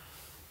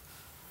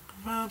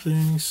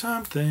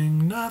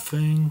 Something,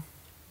 nothing.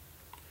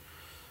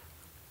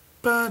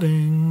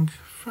 Budding,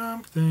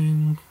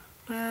 something,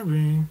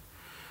 very,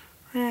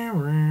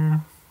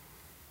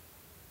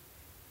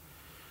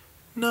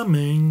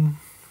 numbing.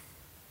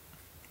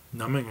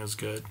 Numbing is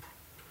good.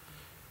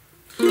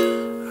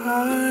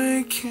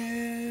 I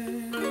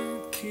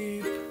can't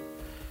keep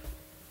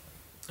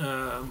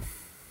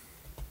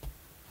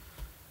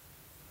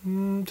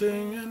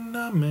ding and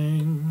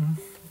numbing.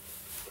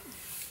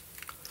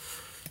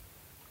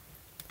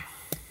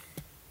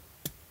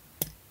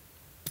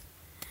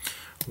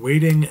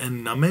 Waiting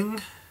and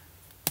numbing?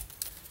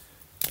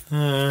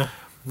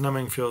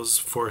 Numbing feels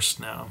forced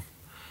now.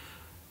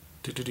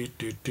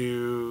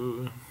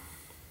 Do.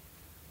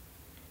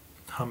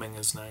 Humming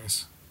is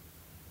nice.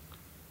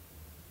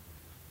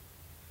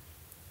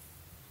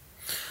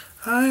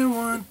 I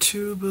want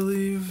to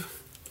believe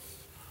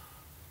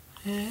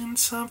in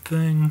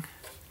something.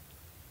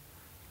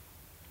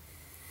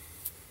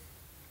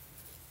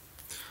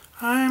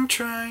 I'm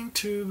trying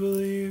to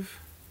believe.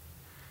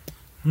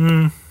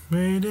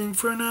 Waiting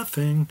for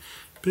nothing.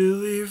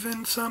 Believe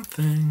in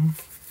something.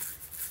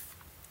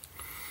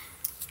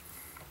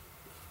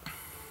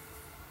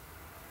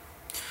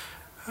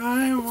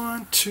 I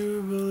want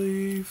to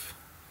believe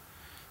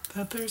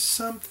that there's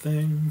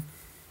something.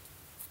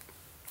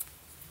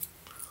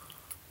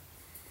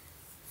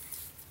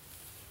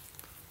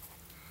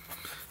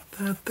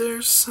 That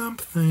there's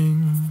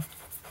something.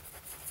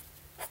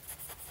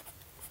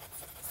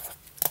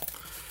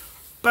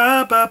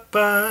 Ba ba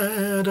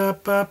ba da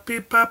ba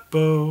beep ba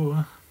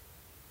bo.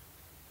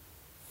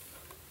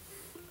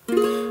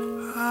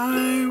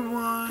 I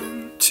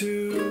want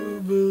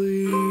to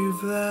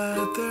believe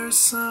that there's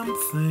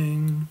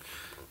something.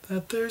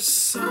 That there's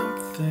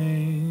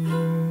something.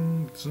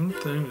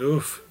 Something.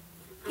 Oof.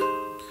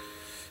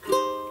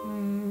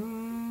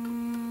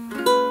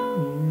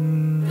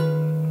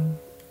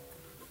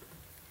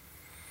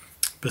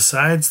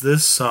 Besides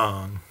this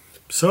song,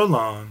 so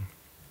long,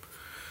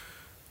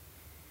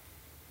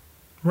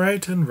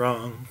 right and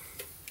wrong,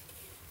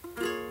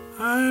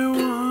 I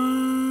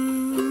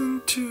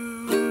want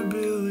to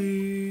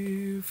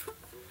believe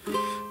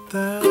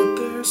that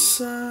there's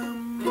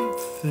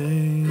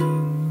something.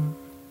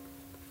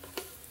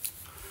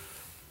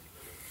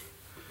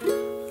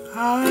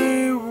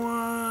 I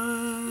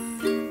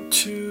want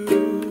to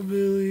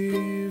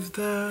believe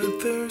that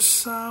there's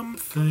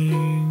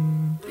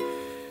something.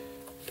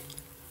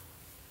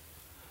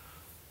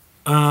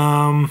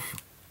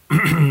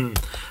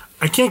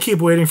 I can't keep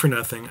waiting for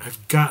nothing.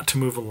 I've got to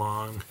move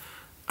along.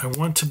 I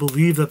want to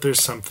believe that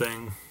there's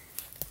something.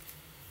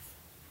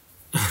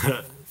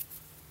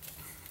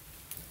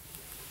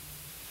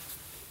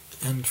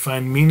 and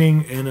find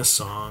meaning in a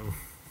song.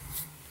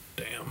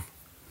 Damn.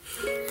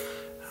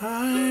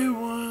 I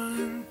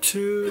want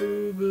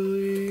to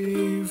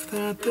believe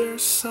that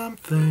there's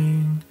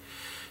something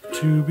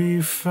to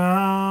be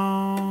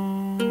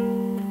found.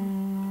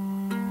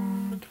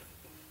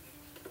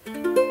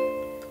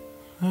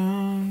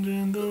 And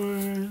in the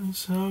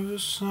words of a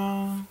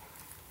song.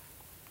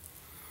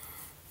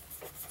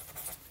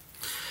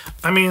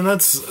 I mean,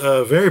 that's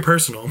very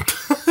personal,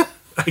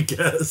 I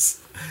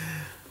guess.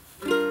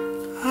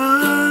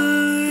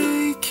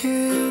 I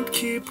can't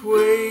keep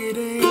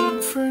waiting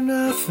for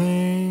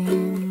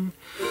nothing.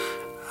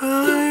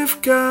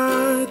 I've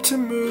got to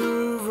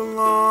move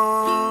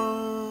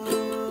along.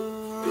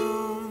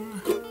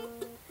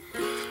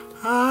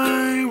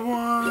 I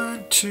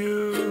want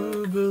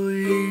to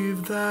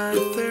believe that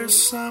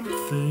there's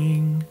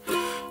something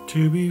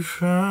to be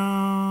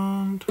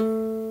found.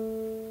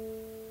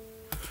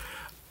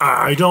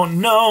 I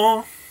don't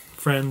know,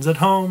 friends at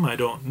home, I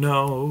don't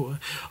know.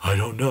 I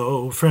don't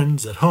know,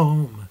 friends at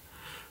home,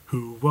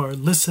 who are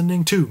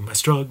listening to my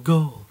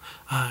struggle.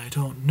 I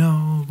don't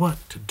know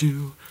what to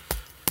do.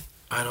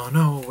 I don't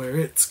know where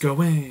it's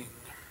going.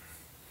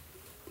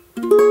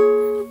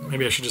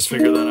 Maybe I should just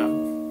figure that out.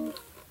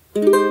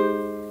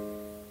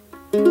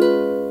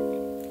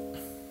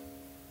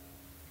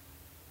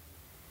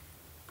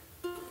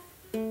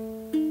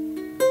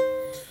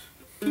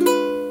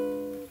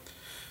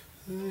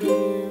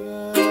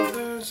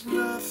 There's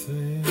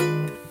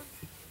nothing.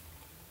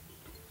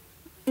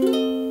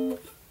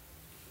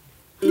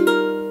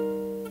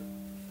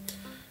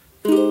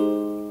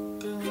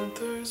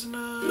 There's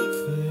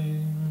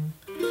nothing.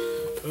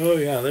 Oh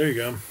yeah, there you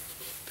go.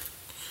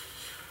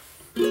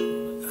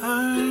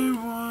 I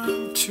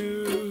want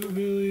to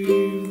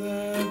believe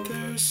that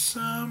there's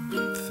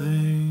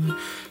something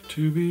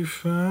to be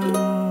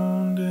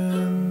found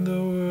in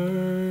the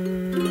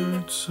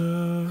words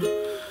of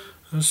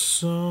a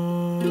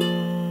song.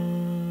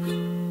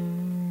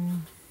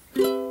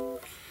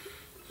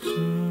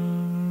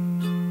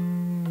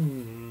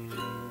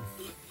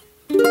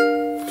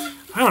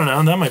 I don't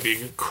know, that might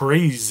be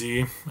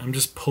crazy. I'm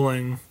just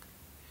pulling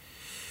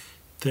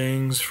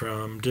things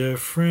from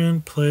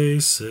different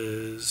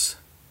places.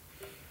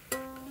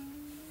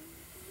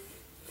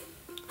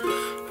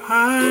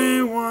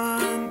 I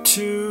want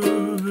to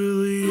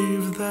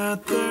believe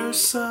that there's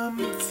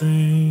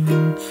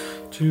something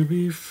to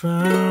be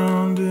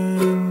found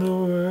in the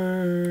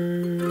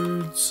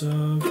words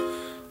of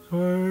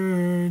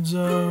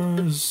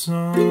a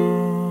song.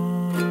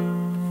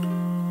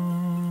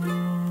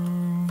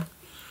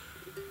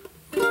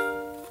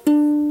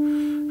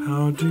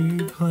 How do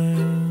you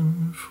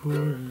plan for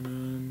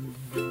an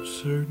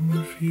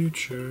uncertain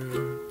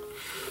future?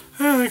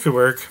 That could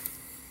work.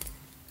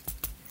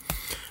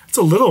 It's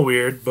a little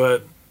weird,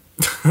 but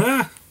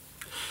I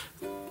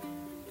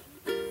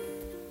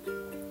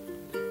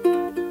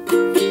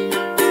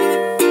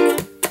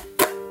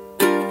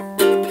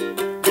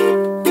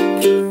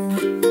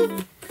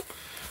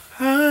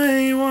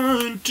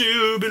want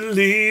to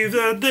believe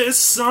that there's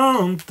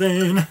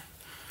something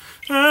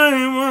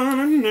I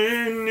wanna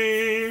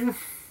need.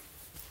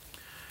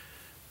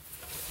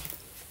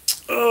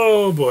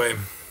 Oh boy.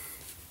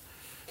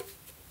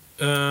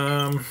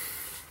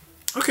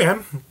 Okay.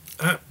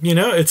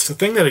 It's a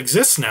thing that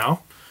exists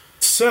now.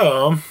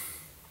 So,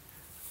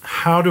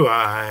 how do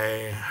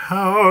I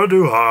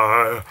do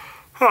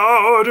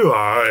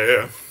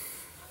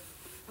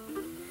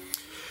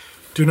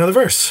another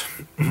verse?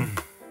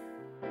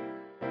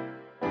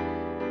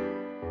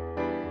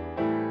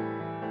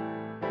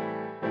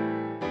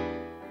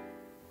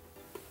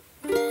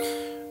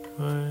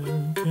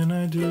 What can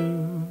I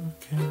do?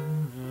 Can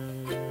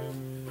I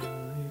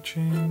really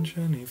change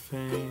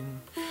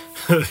anything?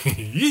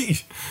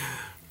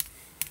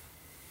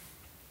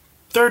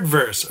 Third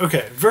verse.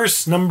 Okay,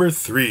 verse number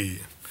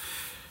 3.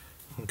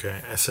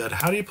 Okay, I said,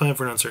 how do you plan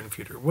for an uncertain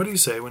future? What do you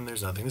say when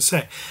there's nothing to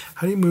say?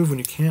 How do you move when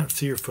you can't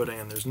see your footing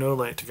and there's no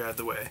light to guide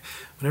the way?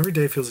 When every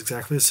day feels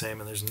exactly the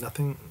same and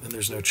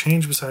there's no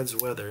change besides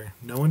the weather,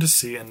 no one to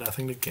see and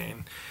nothing to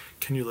gain.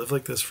 Can you live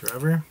like this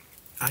forever?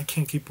 I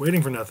can't keep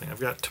waiting for nothing. I've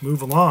got to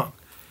move along.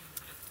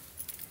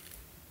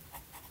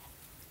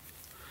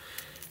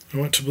 I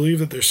want to believe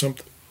that there's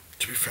something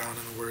to be found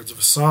in the words of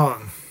a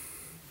song.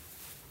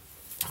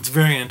 It's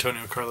very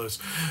Antonio Carlos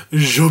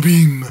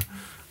Jobim.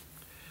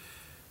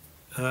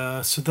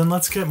 So then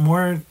let's get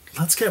more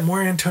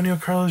Antonio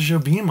Carlos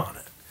Jobim on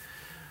it.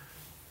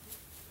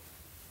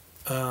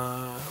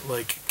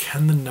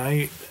 Can the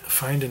night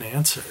find an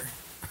answer?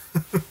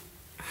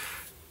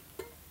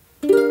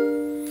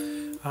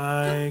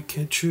 I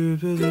can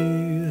truly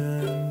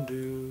and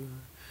do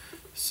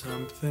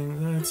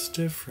something that's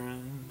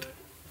different.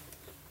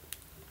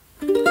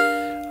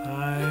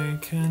 I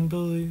can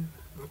believe.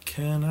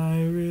 Can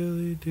I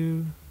really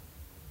do?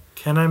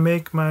 Can I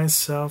make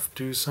myself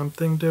do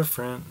something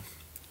different?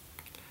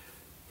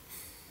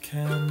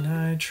 Can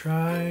I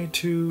try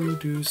to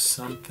do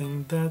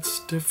something that's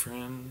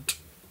different?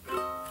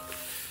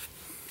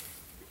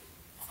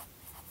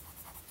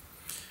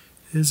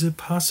 Is it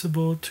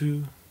possible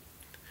to...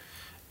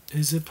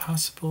 Is it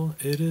possible?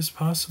 It is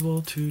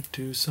possible to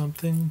do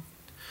something.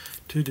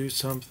 To do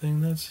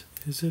something that's...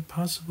 Is it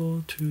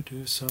possible to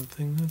do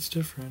something that's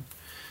different?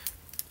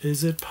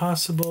 Is it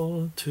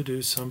possible to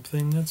do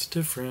something that's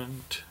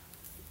different?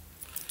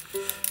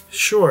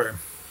 Sure.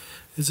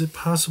 Is it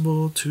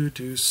possible to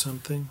do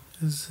something?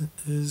 Is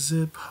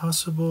it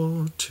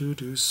possible to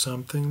do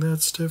something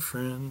that's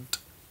different?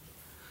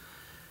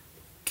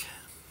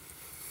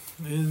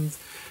 Is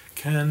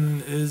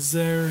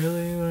there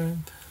really...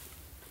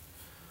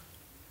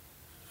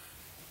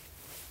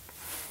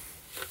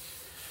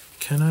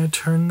 Can I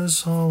turn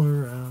this all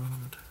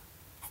around?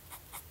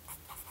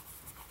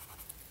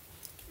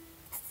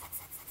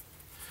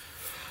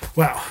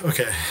 Wow,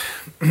 okay.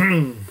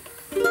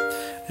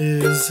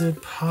 Is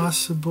it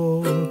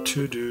possible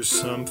to do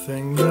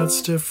something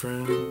that's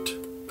different?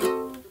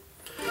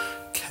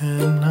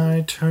 Can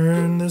I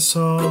turn this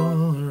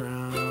all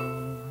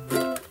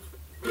around?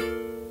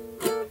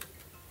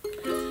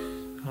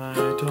 I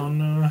don't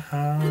know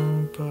how,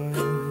 but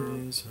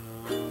it's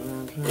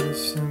all very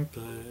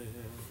simple.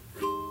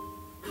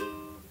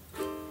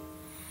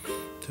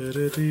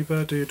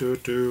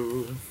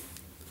 Do-do-dee-ba-dee-do-do.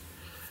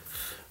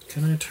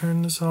 Can I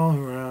turn this all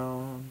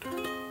around?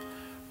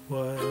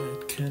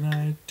 What can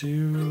I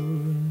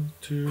do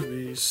to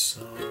be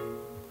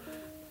someone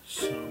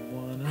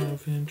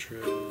of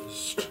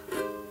interest?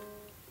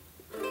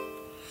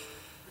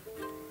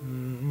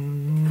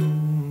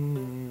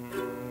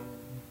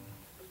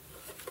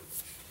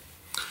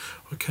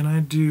 What can I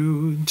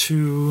do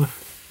to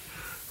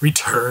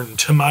return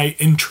to my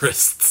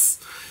interests?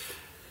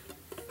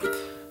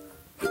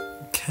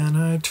 Can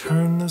I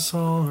turn this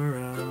all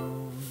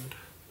around?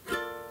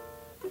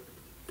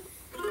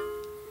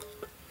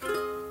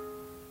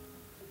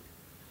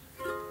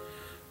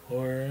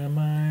 Or am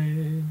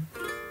I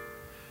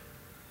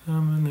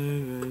someone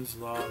who is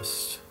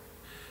lost?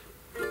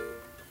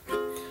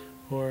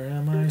 Or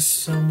am I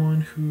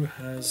someone who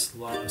has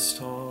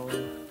lost all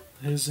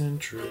his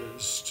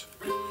interest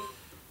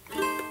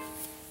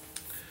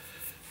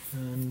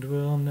and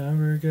will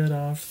never get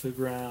off the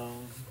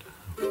ground?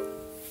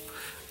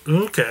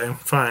 Okay,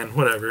 fine,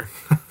 whatever.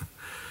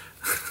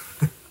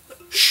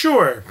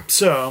 Sure,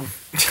 so...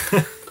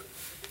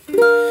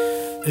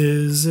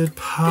 Is it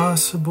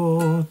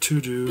possible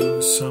to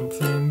do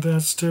something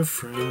that's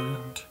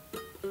different?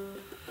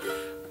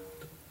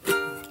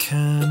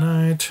 Can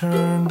I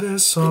turn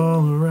this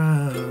all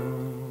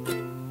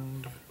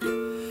around?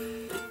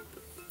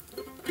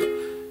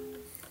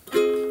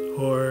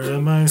 Or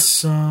am I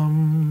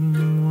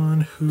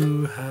someone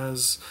who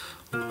has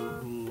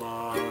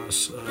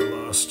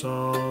lost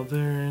all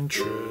their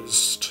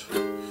interest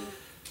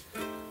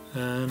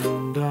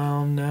and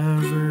I'll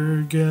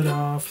never get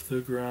off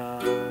the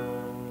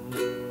ground?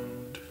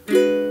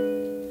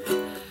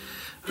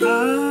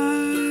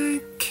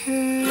 I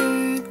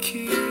can't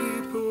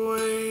keep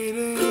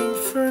waiting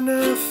for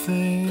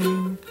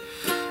nothing.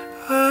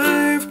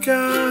 I've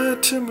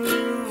got to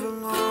move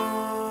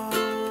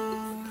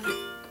along.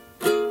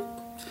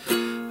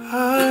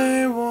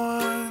 I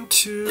want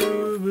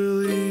to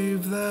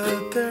believe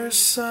that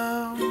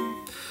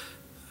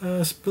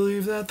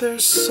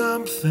there's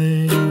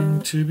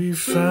something to be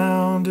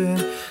found in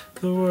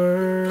the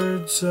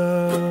words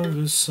of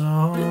a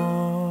song.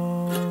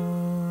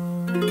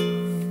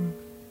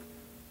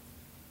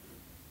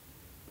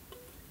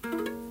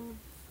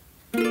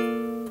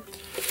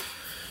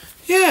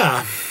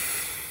 Yeah.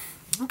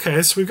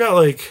 Okay, so we've got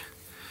like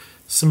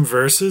some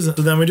verses, and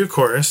then we do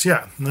chorus.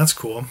 Yeah, and that's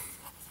cool.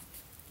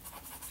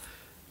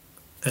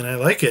 And I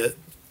like it.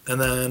 And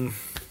then,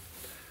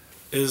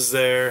 is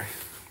there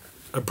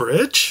a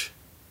bridge?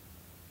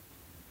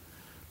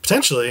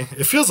 Potentially.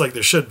 It feels like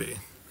there should be.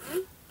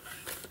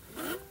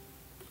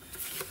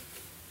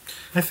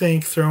 I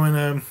think throw in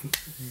a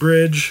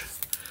bridge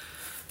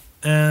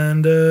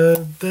and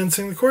then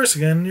sing the chorus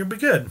again and you'll be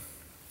good.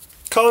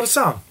 Call it a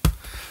song.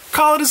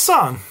 Call it a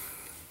song.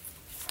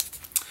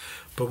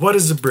 But what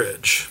is a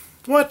bridge?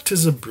 What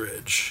is a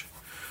bridge?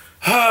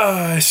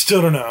 I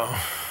still don't know.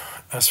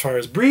 As far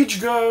as bridge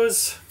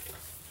goes,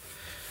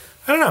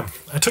 I don't know.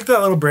 I took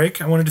that little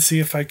break. I wanted to see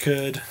if I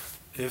could,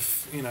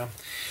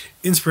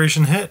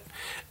 inspiration hit.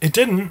 It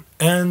didn't,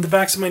 and the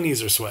backs of my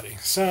knees are sweaty.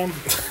 So,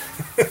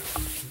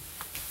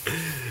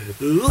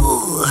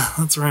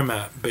 that's where I'm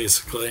at,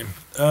 basically.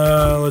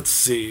 Let's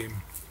see.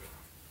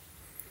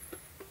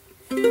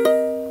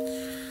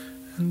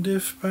 And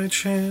if by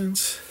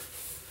chance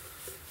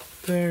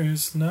there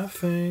is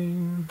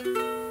nothing...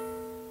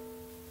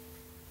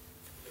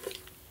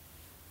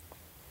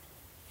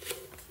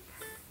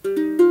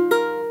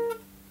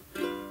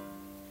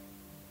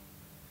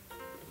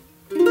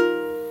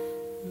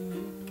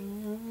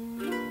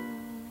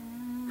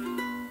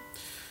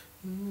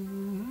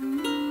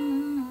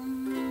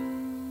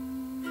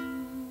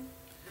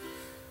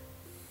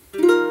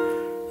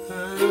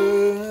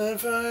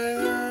 If I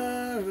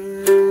love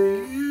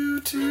you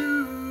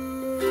too,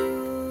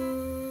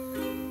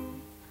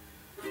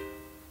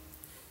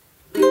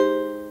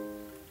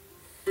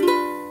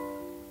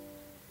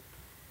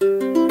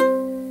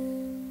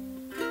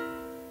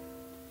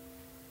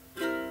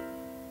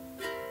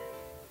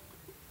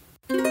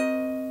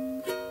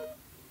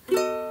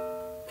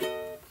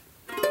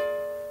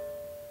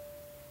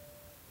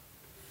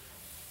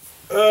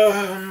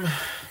 To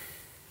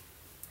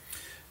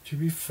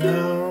be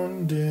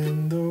found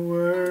in the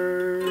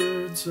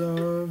words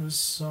of a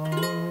song.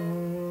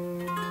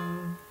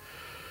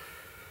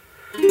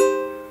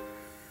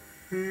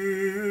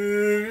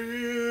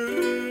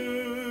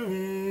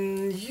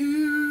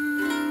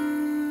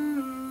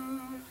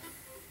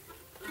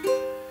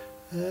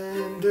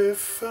 And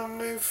if I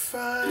may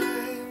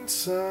find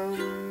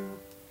something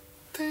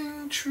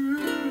true,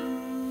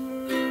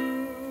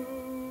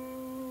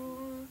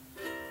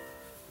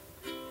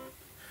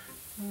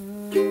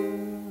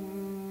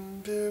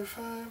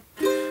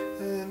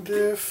 and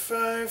if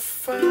I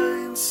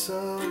find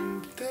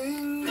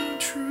something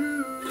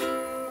true,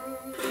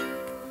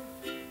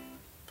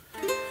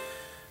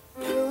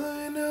 will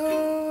I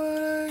know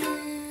what I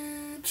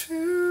need to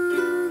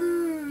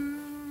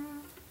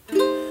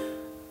do?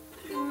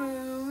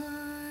 Will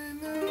I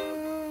know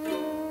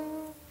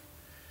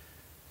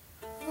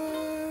what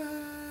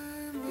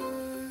I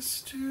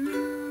must do?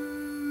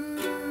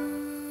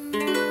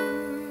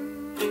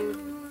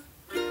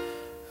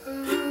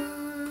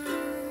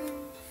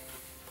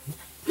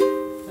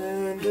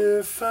 And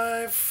if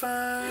I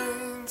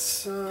find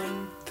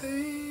something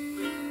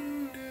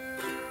new,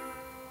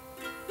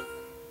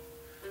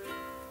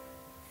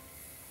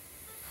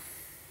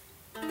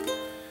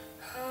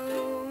 how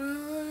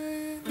will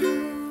I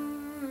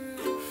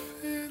know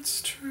if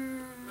it's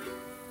true?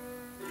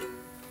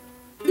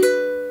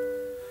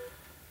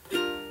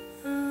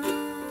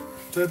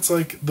 That's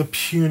like the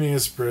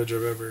puniest bridge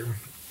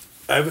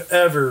I've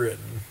ever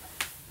written.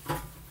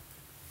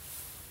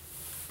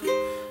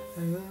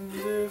 And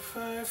if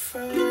I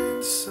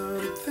find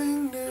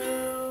something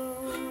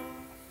new,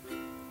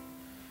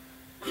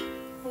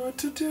 what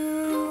to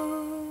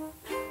do,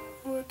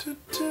 what to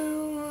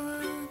do,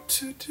 what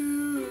to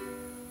do.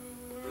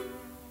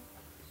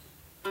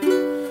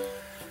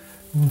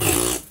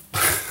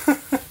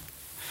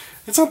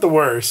 It's not the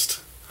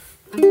worst.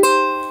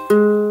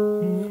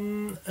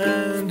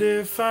 And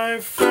if I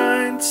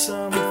find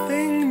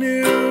something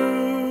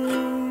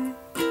new,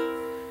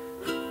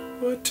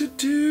 what to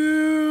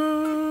do,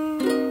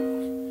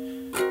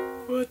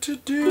 what to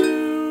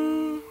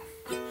do,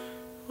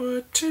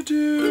 what to do.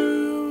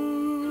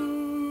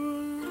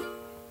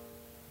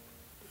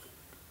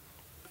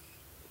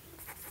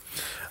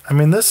 I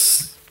mean,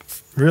 this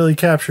really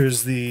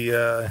captures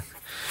the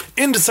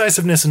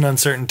indecisiveness and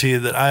uncertainty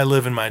that I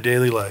live in my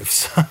daily life.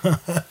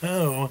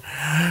 So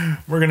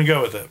we're going to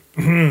go with it.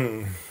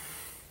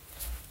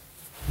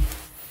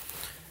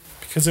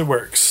 Because it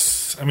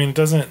works. I mean,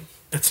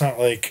 it's not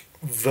like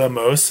the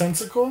most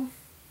sensical,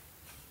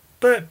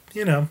 but,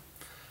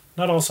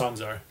 not all songs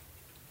are.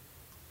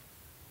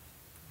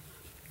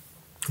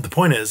 The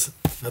point is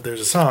that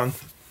there's a song,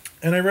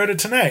 and I wrote it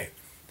tonight.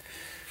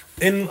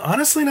 In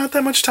honestly not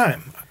that much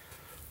time.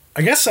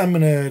 I guess I'm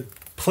going to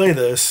play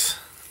this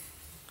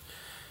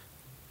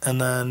and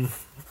then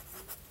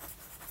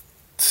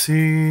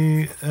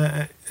see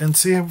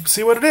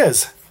what it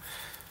is.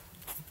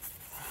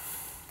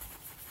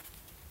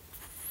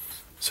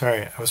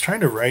 Sorry, I was trying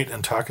to write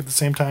and talk at the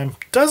same time.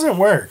 Doesn't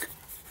work.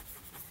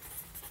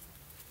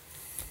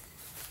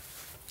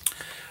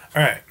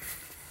 All right.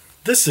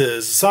 This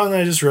is a song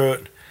that I just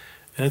wrote,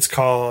 and it's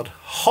called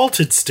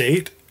Halted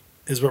State,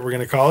 is what we're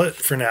going to call it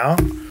for now,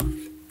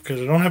 because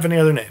I don't have any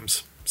other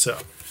names. So.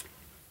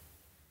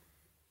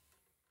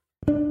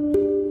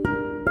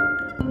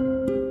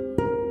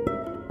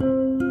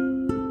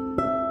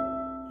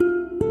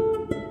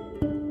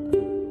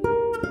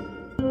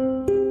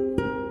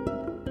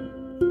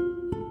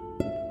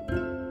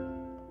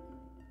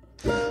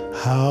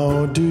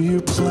 How do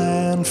you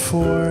plan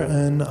for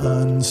an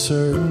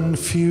uncertain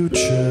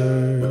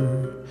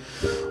future?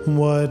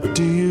 What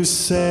do you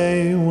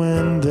say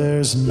when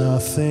there's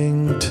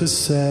nothing to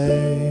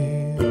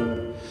say?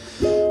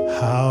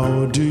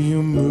 How do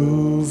you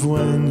move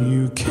when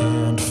you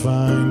can't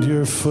find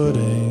your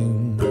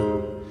footing?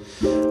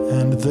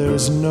 And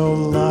there's no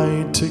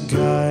light to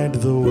guide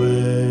the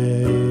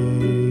way.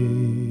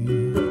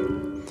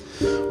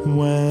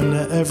 When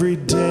every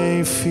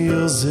day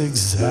feels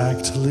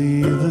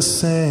exactly the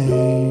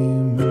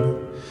same,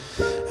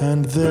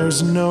 and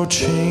there's no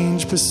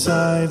change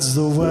besides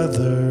the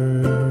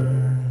weather,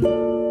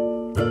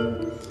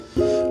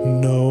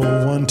 no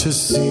one to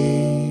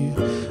see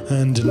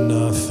and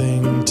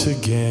nothing to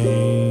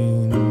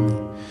gain.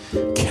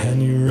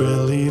 Can you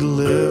really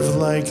live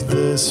like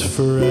this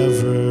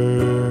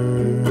forever?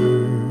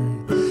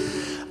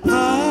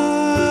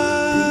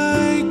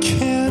 I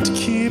can't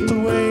keep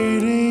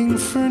waiting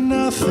for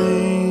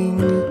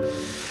nothing.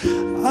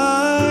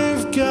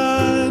 I've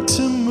got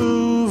to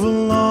move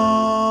along.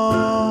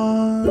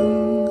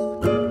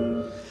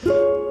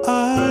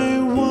 I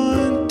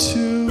want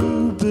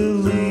to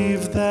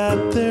believe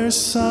that there's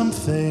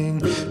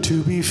something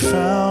to be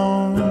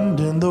found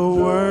in the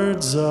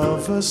words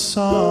of a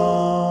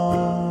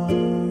song.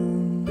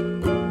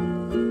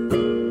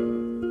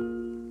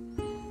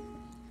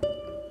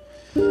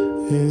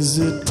 Is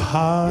it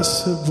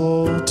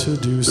possible to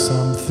do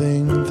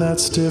something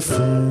that's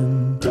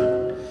different?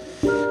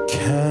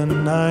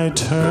 Can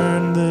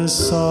turn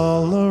this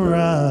all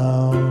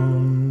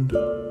around?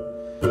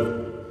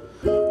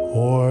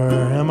 Or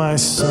am I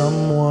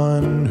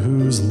someone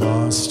who's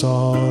lost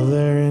all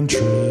their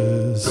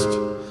interest,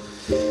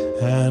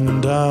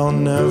 and I'll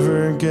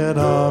never get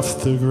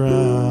off the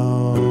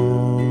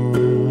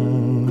ground?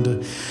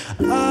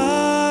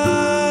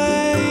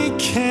 I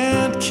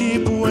can't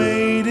keep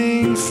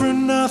waiting for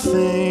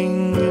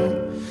nothing.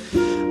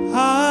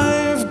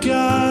 I've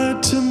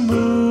got to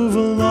move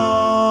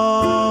along.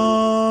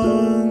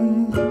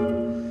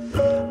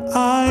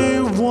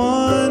 I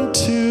want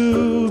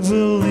to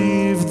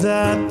believe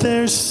that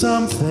there's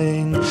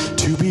something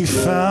to be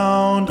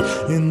found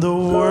in the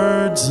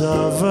words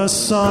of a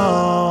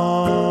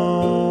song.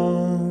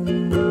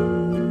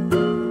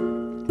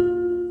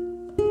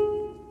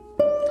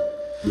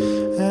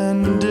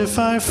 And if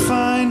I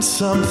find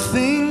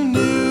something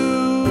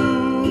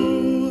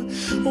new,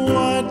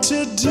 what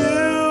to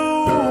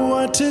do,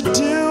 what to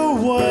do,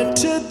 what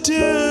to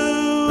do,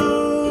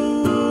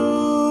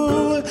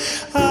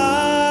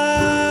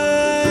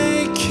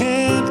 I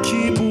can't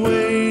keep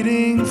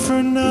waiting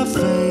for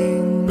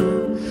nothing.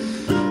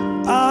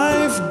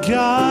 I've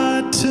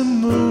got to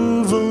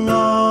move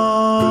along.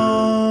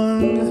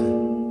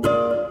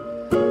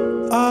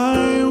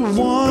 I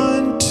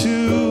want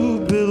to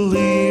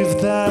believe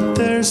that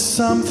there's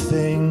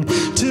something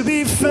to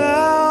be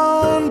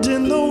found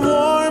in the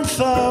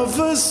warmth of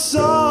a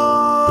song.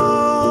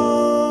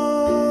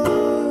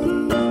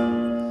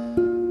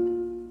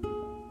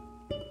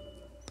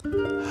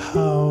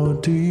 How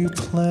do you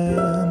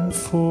plan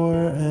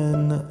for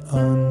an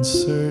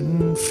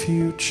uncertain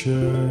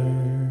future?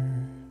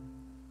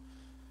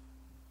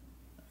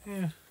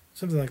 Yeah,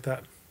 something like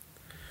that.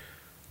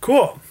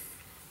 Cool.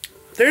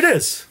 There it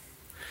is.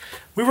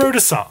 We wrote a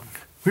song.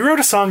 We wrote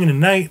a song in a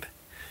night.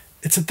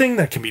 It's a thing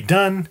that can be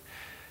done.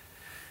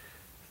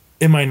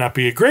 It might not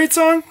be a great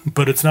song,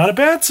 but it's not a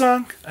bad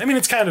song. I mean,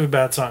 it's kind of a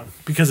bad song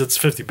because it's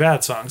 50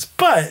 bad songs,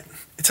 but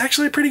it's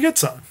actually a pretty good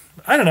song.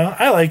 I don't know.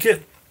 I like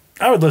it.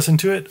 I would listen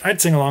to it.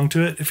 I'd sing along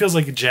to it. It feels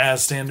like a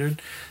jazz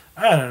standard.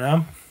 I don't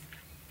know.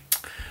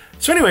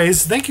 So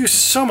anyways, thank you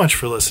so much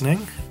for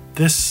listening.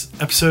 This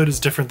episode is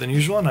different than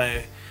usual, and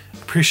I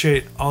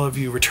appreciate all of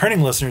you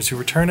returning listeners who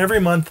return every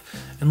month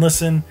and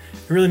listen.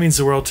 It really means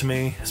the world to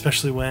me,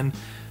 especially when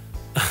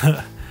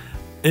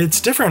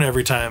it's different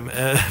every time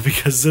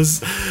because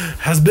this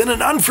has been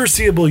an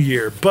unforeseeable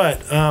year.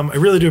 But I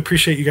really do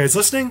appreciate you guys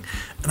listening,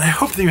 and I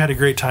hope that you had a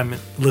great time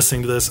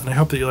listening to this, and I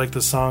hope that you like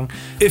this song.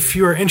 If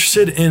you are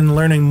interested in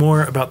learning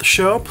more about the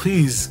show,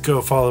 please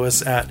go follow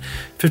us at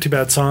 50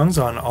 Bad Songs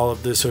on all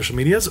of the social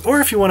medias. Or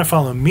if you want to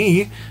follow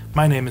me,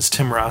 my name is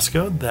Tim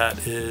Roscoe.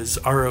 That is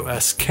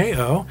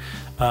Rosco,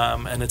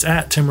 and it's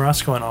at Tim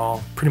Roscoe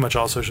on pretty much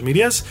all social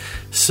medias.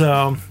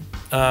 So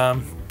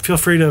feel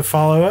free to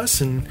follow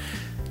us and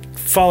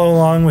follow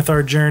along with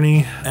our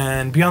journey,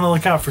 and be on the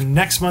lookout for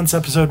next month's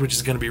episode, which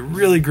is going to be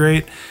really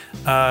great.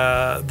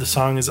 The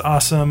song is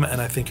awesome, and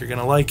I think you're going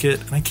to like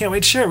it, and I can't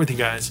wait to share it with you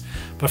guys.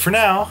 But for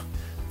now,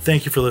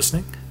 thank you for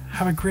listening.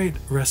 Have a great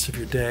rest of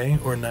your day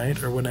or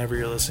night or whenever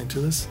you're listening to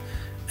this,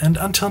 and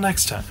until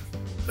next time.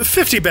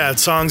 50 Bad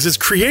Songs is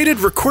created,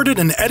 recorded,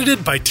 and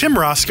edited by Tim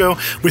Roscoe,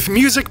 with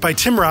music by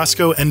Tim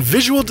Roscoe and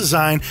visual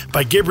design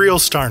by Gabriel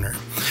Starner.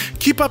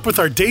 Keep up with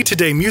our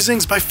day-to-day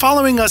musings by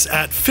following us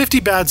at 50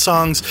 Bad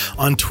Songs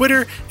on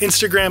Twitter,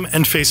 Instagram,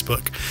 and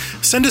Facebook.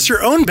 Send us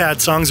your own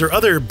bad songs or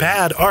other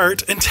bad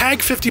art and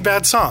tag 50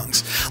 Bad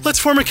Songs. Let's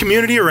form a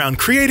community around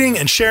creating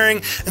and sharing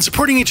and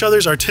supporting each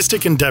other's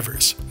artistic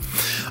endeavors.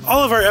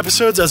 All of our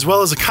episodes, as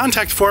well as a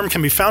contact form,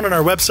 can be found on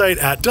our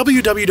website at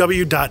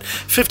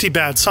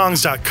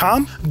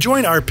www.50badsongs.com.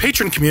 Join our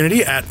patron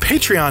community at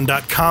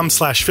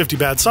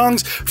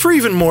patreon.com/50badsongs for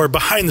even more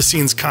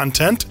behind-the-scenes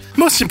content.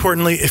 Most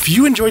importantly, if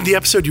you enjoyed the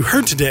episode you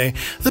heard today,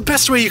 the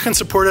best way you can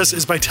support us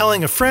is by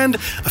telling a friend,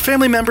 a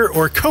family member,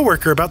 or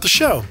coworker about the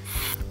show.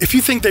 If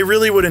you think they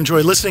really would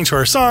enjoy listening to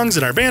our songs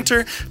and our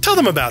banter, tell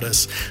them about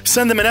us.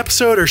 Send them an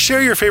episode or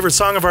share your favorite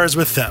song of ours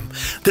with them.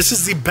 This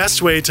is the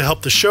best way to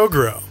help the show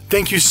grow.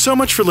 Thank you so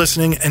much for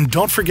listening, and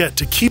don't forget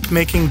to keep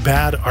making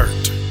bad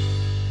art.